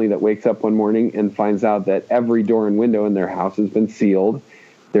about a family that wakes up one morning and finds out that every door and window in their house has been sealed.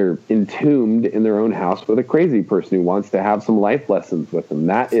 They're entombed in their own house with a crazy person who wants to have some life lessons with them.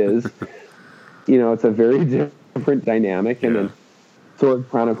 That is, it's a very different dynamic. And then Sword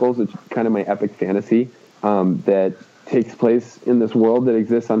Chronicles, which is kind of my epic fantasy, that takes place in this world that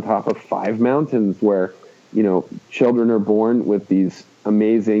exists on top of 5 mountains, where children are born with these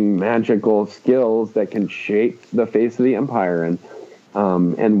amazing magical skills that can shape the face of the empire, and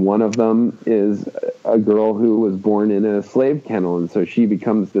one of them is a girl who was born in a slave kennel, and so she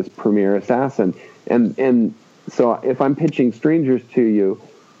becomes this premier assassin. And so if I'm pitching Strangers to you,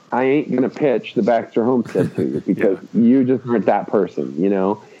 I ain't going to pitch the Baxter Homestead to you, because you just aren't that person,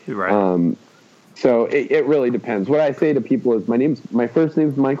 Right. So it really depends. What I say to people is my first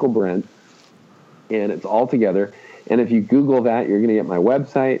name's Michaelbrent, and it's all together. And if you Google that, you're going to get my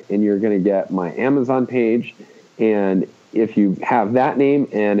website, and you're going to get my Amazon page. And if you have that name,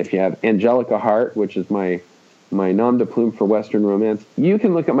 and if you have Angelica Hart, which is my nom de plume for Western romance, you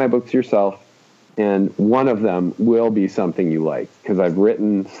can look at my books yourself, and one of them will be something you like, because I've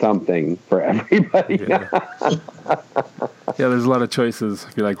written something for everybody. Yeah, there's a lot of choices.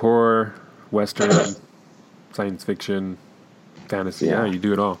 If you like horror, Western, science fiction, fantasy, you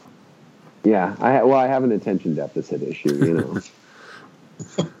do it all. Yeah, I have an attention deficit issue,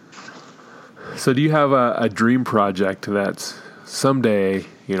 So do you have a dream project that's someday,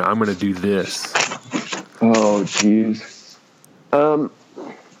 I'm going to do this? Oh, geez. No,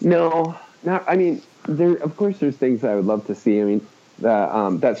 not. I mean, of course there's things I would love to see. I mean,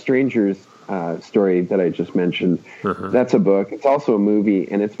 that Strangers story that I just mentioned, that's a book. It's also a movie,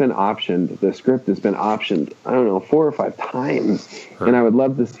 and it's been optioned. The script has been optioned, I don't know, 4 or 5 times, and I would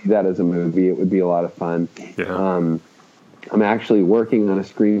love to see that as a movie. It would be a lot of fun. Yeah. I'm actually working on a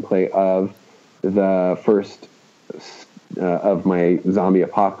screenplay of the first of my zombie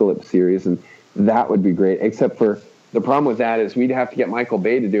apocalypse series, and that would be great, except for the problem with that is we'd have to get Michael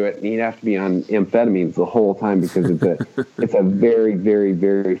Bay to do it, and he'd have to be on amphetamines the whole time, because it's a very, very,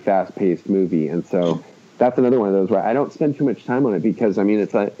 very fast-paced movie. And so that's another one of those where I don't spend too much time on it, because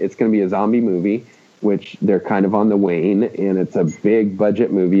it's going to be a zombie movie, which they're kind of on the wane, and it's a big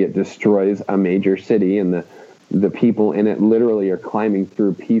budget movie. It destroys a major city, and the people in it literally are climbing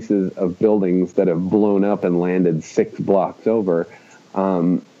through pieces of buildings that have blown up and landed 6 blocks over.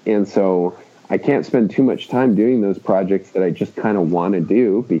 And so I can't spend too much time doing those projects that I just kind of want to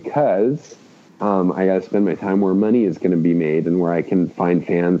do, because I got to spend my time where money is going to be made, and where I can find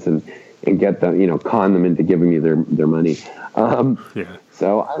fans and get them, con them into giving me their money.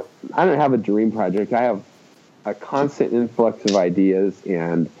 So I don't have a dream project. I have a constant influx of ideas,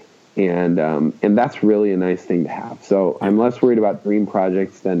 and that's really a nice thing to have. So I'm less worried about dream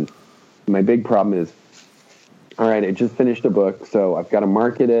projects than my big problem is, all right, I just finished a book, so I've got to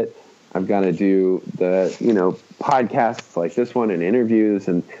market it. I've got to do the, podcasts like this one and interviews,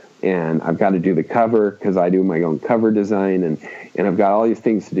 and I've got to do the cover because I do my own cover design, and I've got all these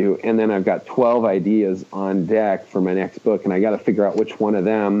things to do. And then I've got 12 ideas on deck for my next book, and I got to figure out which one of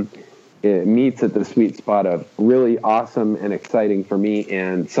them it meets at the sweet spot of really awesome and exciting for me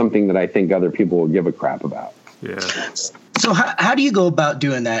and something that I think other people will give a crap about. Yeah. So how do you go about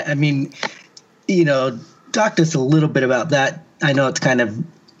doing that? I mean, talk to us a little bit about that. I know it's kind of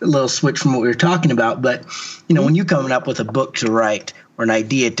a little switch from what we were talking about, but when you're coming up with a book to write or an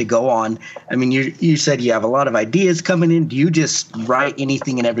idea to go on, I mean, you said you have a lot of ideas coming in. Do you just write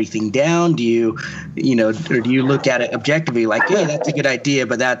anything and everything down? Do you, or do you look at it objectively like, hey, that's a good idea,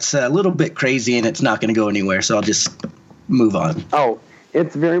 but that's a little bit crazy and it's not going to go anywhere, so I'll just move on? Oh,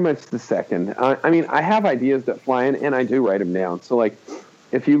 it's very much the second. I mean, I have ideas that fly in, and I do write them down. So, like,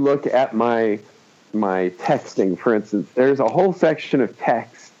 if you look at my texting, for instance, there's a whole section of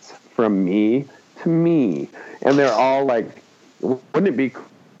texts from me to me, and they're all like, wouldn't it be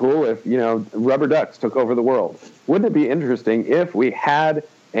cool if rubber ducks took over the world? Wouldn't it be interesting if we had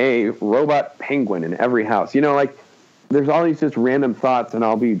a robot penguin in every house? Like, there's all these just random thoughts, and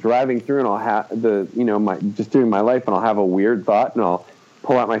I'll be driving through, and I'll have just doing my life, and I'll have a weird thought, and I'll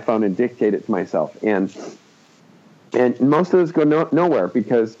pull out my phone and dictate it to myself, and most of those go nowhere,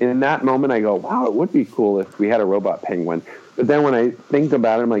 because in that moment I go, wow, it would be cool if we had a robot penguin. But then when I think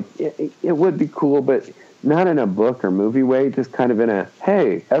about it, I'm like, it would be cool, but not in a book or movie way, just kind of in a,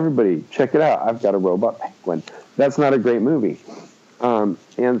 hey, everybody, check it out, I've got a robot penguin. That's not a great movie.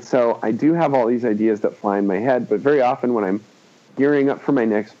 And so I do have all these ideas that fly in my head, but very often when I'm gearing up for my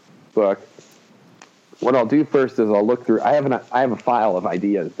next book, what I'll do first is I'll look through, I have a file of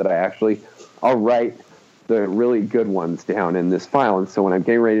ideas that I'll write the really good ones down in this file. And so when I'm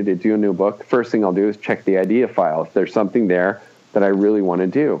getting ready to do a new book, first thing I'll do is check the idea file if there's something there that I really want to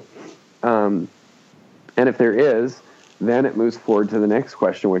do. And if there is, then it moves forward to the next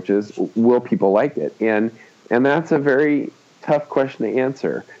question, which is, will people like it? And that's a very tough question to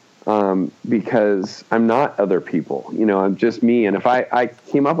answer, because I'm not other people. I'm just me. And if I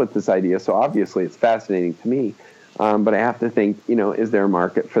came up with this idea, so obviously it's fascinating to me, but I have to think, is there a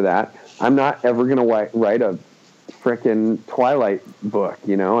market for that? I'm not ever going to write a frickin' Twilight book,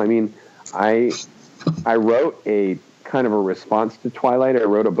 I mean, I wrote a kind of a response to Twilight. I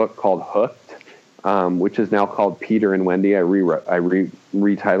wrote a book called Hooked, which is now called Peter and Wendy. I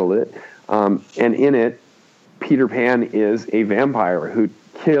retitled it. And in it, Peter Pan is a vampire who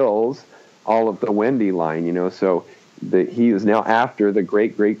kills all of the Wendy line, so he is now after the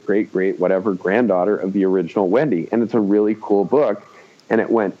great whatever granddaughter of the original Wendy. And it's a really cool book. And it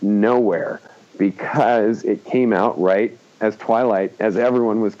went nowhere because it came out right as Twilight, as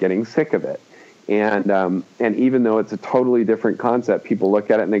everyone was getting sick of it. And even though it's a totally different concept, people look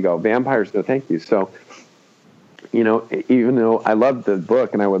at it and they go, vampires, no thank you. So, even though I loved the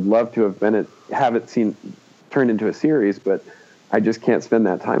book and I would love to have it turned into a series, but I just can't spend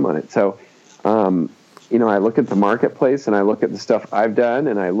that time on it. So, I look at the marketplace and I look at the stuff I've done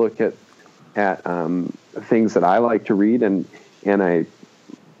and I look at things that I like to read and I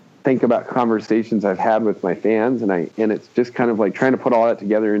think about conversations I've had with my fans, and it's just kind of like trying to put all that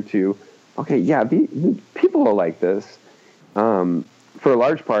together into, okay, yeah, people will like this. For a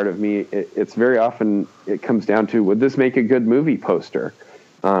large part of me, it's very often, it comes down to, would this make a good movie poster?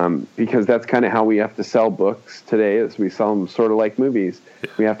 Because that's kind of how we have to sell books today, is we sell them sort of like movies.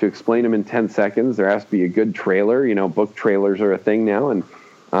 We have to explain them in 10 seconds. There has to be a good trailer. Book trailers are a thing now, and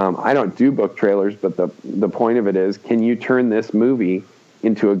I don't do book trailers, but the point of it is, can you turn this movie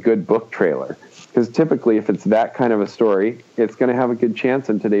into a good book trailer? Because typically, if it's that kind of a story, it's going to have a good chance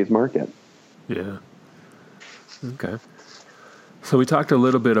in today's market. Yeah. Okay. So we talked a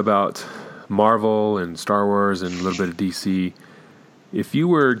little bit about Marvel and Star Wars and a little bit of DC. If you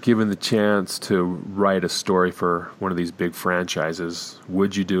were given the chance to write a story for one of these big franchises,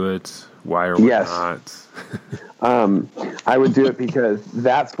 would you do it? Why or why not? I would do it because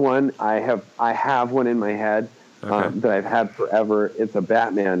that's one I have one in my head that I've had forever. It's a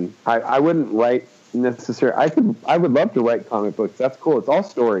Batman. I wouldn't write necessarily. I would love to write comic books. That's cool. It's all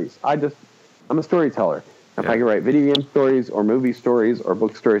stories. I'm a storyteller. If I can write video game stories or movie stories or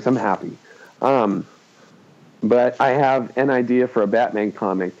book stories, I'm happy. But I have an idea for a Batman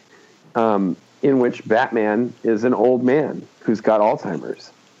comic in which Batman is an old man who's got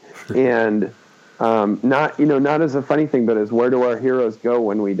Alzheimer's. And not as a funny thing, but as where do our heroes go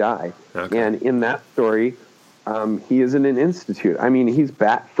when we die? Okay. And in that story, he is in an institute. I mean, he's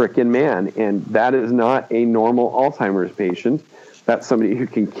bat frickin' man, and that is not a normal Alzheimer's patient. That's somebody who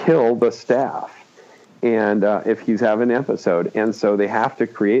can kill the staff, and if he's having an episode. And so they have to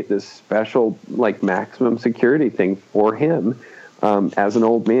create this special, like, maximum security thing for him as an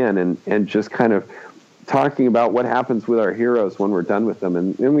old man, and just kind of talking about what happens with our heroes when we're done with them.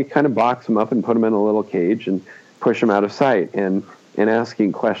 And then we kind of box them up and put them in a little cage and push them out of sight, and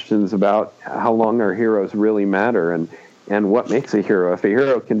asking questions about how long our heroes really matter, and what makes a hero. If a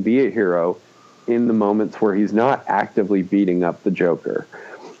hero can be a hero in the moments where he's not actively beating up the Joker.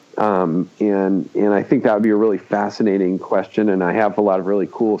 And I think that would be a really fascinating question, and I have a lot of really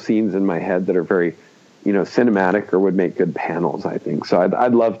cool scenes in my head that are very, cinematic or would make good panels, I think. So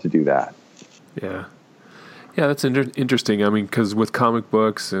I'd love to do that. Yeah. Yeah, that's interesting. I mean, because with comic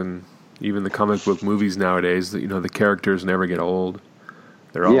books and even the comic book movies nowadays, the characters never get old.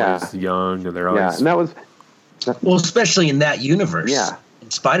 They're always young, and they're always... Yeah, and that was... Well, especially in that universe. Yeah.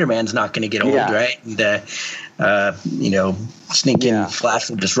 Spider-Man's not going to get old, right? And, sneaking Flash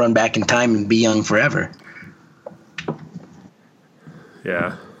will just run back in time and be young forever.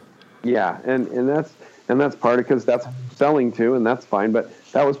 Yeah. Yeah, and that's part of, because that's selling too, and that's fine. But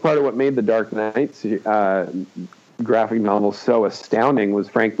that was part of what made the Dark Knight graphic novel so astounding, was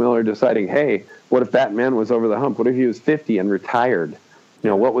Frank Miller deciding, hey, what if Batman was over the hump? What if he was 50 and retired?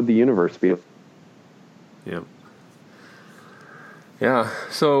 What would the universe be? Yeah. Yeah.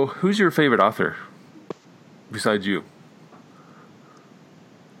 So, who's your favorite author besides you?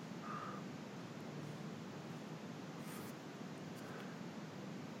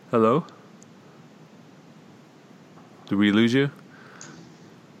 Hello? Did we lose you?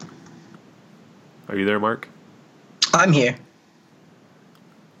 Are you there, Mark? I'm here.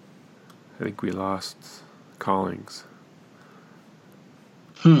 I think we lost Collings.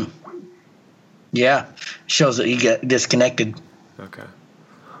 Yeah. Shows that you get disconnected. Okay.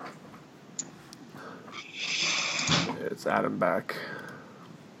 It's Adam back.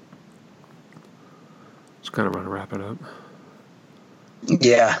 Just kind of want to wrap it up.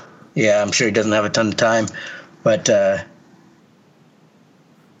 Yeah. Yeah, I'm sure he doesn't have a ton of time. But,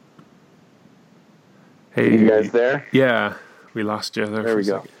 hey, you guys there? Yeah, we lost you there. There we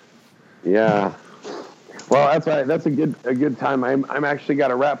go. Yeah. Well, that's right. That's a good time. I'm actually got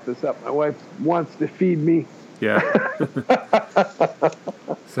to wrap this up. My wife wants to feed me. Yeah.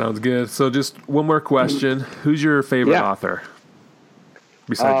 Sounds good. So just one more question. Who's your favorite author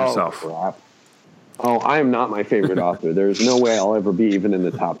besides yourself? Crap. Oh, I am not my favorite author. There's no way I'll ever be even in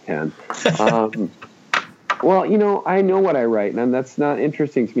the top 10. Well, I know what I write, and that's not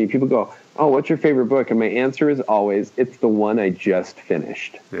interesting to me. People go, oh, what's your favorite book? And my answer is always, it's the one I just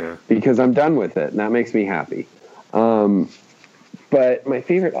finished. Yeah. Because I'm done with it, and that makes me happy. But my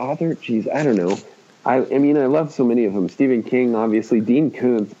favorite author, geez, I don't know. I mean, I love so many of them. Stephen King, obviously. Dean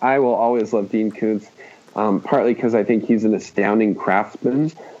Koontz. I will always love Dean Koontz, partly because I think he's an astounding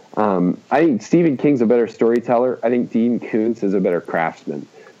craftsman. I think Stephen King's a better storyteller. I think Dean Koontz is a better craftsman.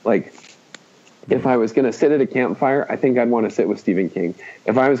 Like, if I was going to sit at a campfire, I think I'd want to sit with Stephen King.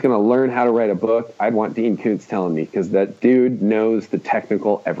 If I was going to learn how to write a book, I'd want Dean Koontz telling me, because that dude knows the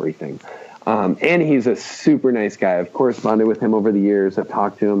technical everything. And he's a super nice guy. I've corresponded with him over the years. I've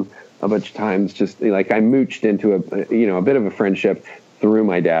talked to him a bunch of times. Just like I mooched into a bit of a friendship through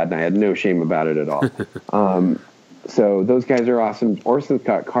my dad, and I had no shame about it at all. So those guys are awesome. Orson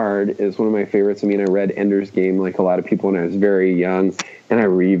Scott Card is one of my favorites. I mean, I read Ender's Game like a lot of people when I was very young, and I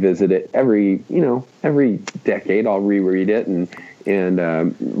revisit it every decade. I'll reread it and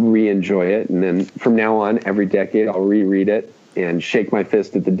re-enjoy it. And then from now on, every decade, I'll reread it and shake my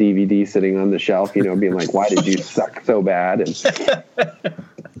fist at the DVD sitting on the shelf, being like, why did you suck so bad? And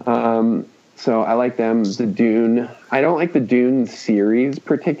so I like them. The Dune. I don't like the Dune series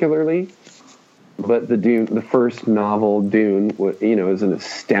particularly. But the first novel, Dune, is an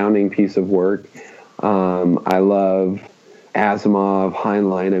astounding piece of work. I love Asimov,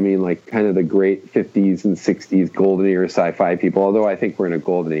 Heinlein. I mean, like kind of the great 50s and 60s golden era sci-fi people, although I think we're in a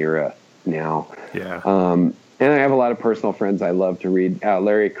golden era now. Yeah. And I have a lot of personal friends I love to read.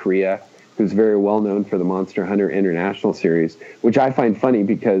 Larry Correia, who's very well known for the Monster Hunter International series, which I find funny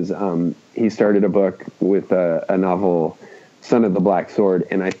because he started a book with a novel, Son of the Black Sword,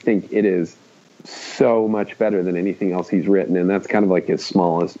 and I think it is so much better than anything else he's written, and that's kind of like his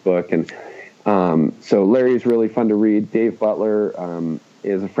smallest book. And so Larry's really fun to read. Dave Butler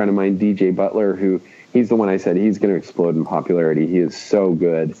is a friend of mine, DJ Butler, who he's the one I said he's going to explode in popularity. He is so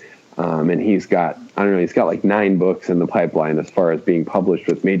good, and he's got like 9 books in the pipeline as far as being published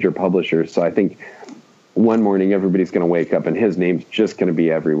with major publishers. So I think one morning everybody's going to wake up and his name's just going to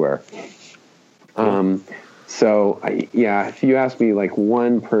be everywhere. So if you ask me like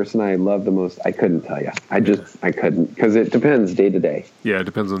one person I love the most, I couldn't tell you. I couldn't, because it depends day to day. Yeah, it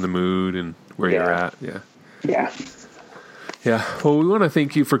depends on the mood and where you're at. Yeah. Well, we want to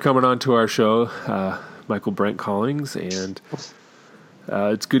thank you for coming on to our show, Michaelbrent Collings, and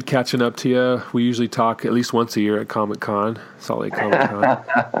it's good catching up to you. We usually talk at least once a year at Comic-Con, Salt Lake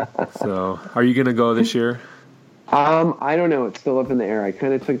Comic-Con. So, are you going to go this year? I don't know. It's still up in the air. I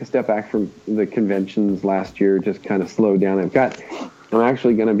kind of took a step back from the conventions last year, just kind of slowed down. I'm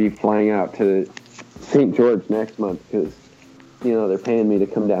actually going to be flying out to St. George next month because, they're paying me to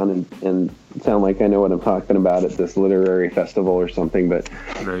come down and sound like I know what I'm talking about at this literary festival or something. But,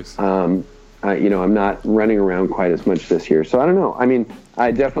 nice. I'm not running around quite as much this year. So I don't know. I mean,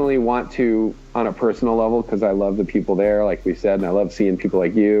 I definitely want to on a personal level because I love the people there, like we said, and I love seeing people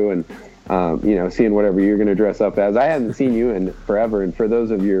like you and, seeing whatever you're going to dress up as. I haven't seen you in forever. And for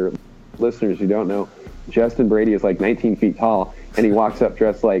those of your listeners who don't know, Justin Brady is like 19 feet tall, and he walks up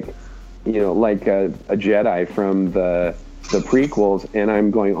dressed like a Jedi from the prequels. And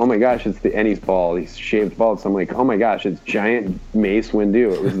I'm going, oh my gosh, and he's bald. He's shaved bald. So I'm like, oh my gosh, it's giant Mace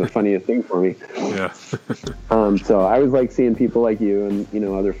Windu. It was the funniest thing for me. Yeah. So I was like seeing people like you and,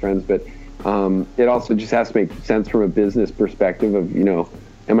 other friends, but it also just has to make sense from a business perspective of,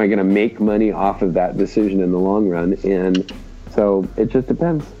 am I going to make money off of that decision in the long run? And so it just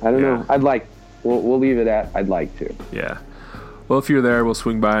depends. I don't know. We'll leave it at I'd like to. Yeah. Well, if you're there, we'll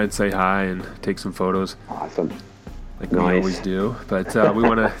swing by and say hi and take some photos. Awesome. Like we always do. But we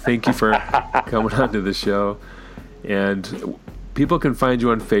want to thank you for coming on to the show. And people can find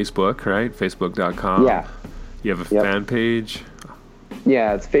you on Facebook, right? Facebook.com. Yeah. You have a fan page?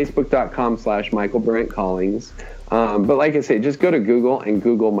 Yeah, it's Facebook.com/Michaelbrent Collings. But like I say, just go to Google and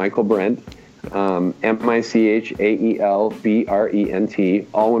Google Michaelbrent, Michaelbrent,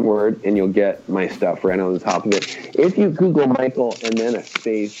 all one word, and you'll get my stuff right on the top of it. If you Google Michael and then a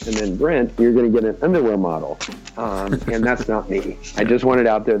space and then Brent, you're going to get an underwear model. And that's not me. I just want it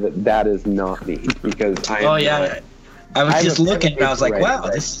out there that is not me because I am I was just looking and I was like, wow,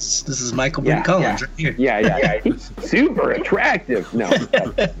 this is Michaelbrent Collins right here. Yeah. He's super attractive. No.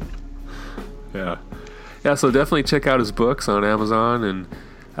 Yeah. Yeah, so definitely check out his books on Amazon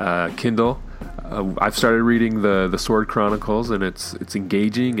and Kindle. I've started reading the Sword Chronicles, and it's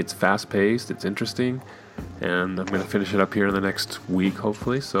engaging, it's fast-paced, it's interesting, and I'm going to finish it up here in the next week,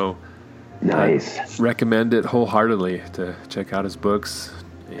 hopefully. So, nice. Recommend it wholeheartedly to check out his books.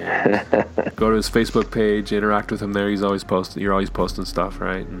 And go to his Facebook page, interact with him there. He's always posting. You're always posting stuff,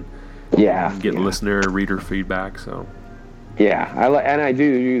 right? And get listener, reader feedback. So. Yeah, I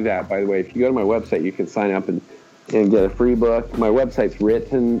do that, by the way. If you go to my website, you can sign up and get a free book. My website's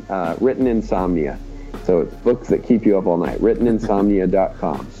Written Insomnia. So it's books that keep you up all night,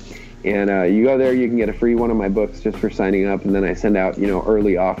 writteninsomnia.com. And you go there, you can get a free one of my books just for signing up. And then I send out,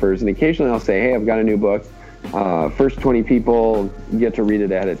 early offers. And occasionally I'll say, hey, I've got a new book. First 20 people get to read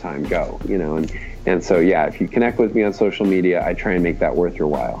it ahead of time. Go, And so, if you connect with me on social media, I try and make that worth your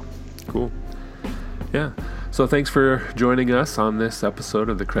while. Cool. Yeah. So thanks for joining us on this episode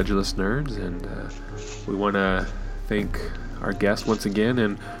of The Credulous Nerds, and we want to thank our guest once again,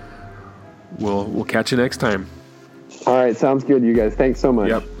 and we'll catch you next time. All right, sounds good, you guys. Thanks so much.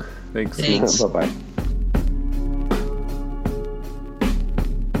 Yep. Thanks. Bye-bye.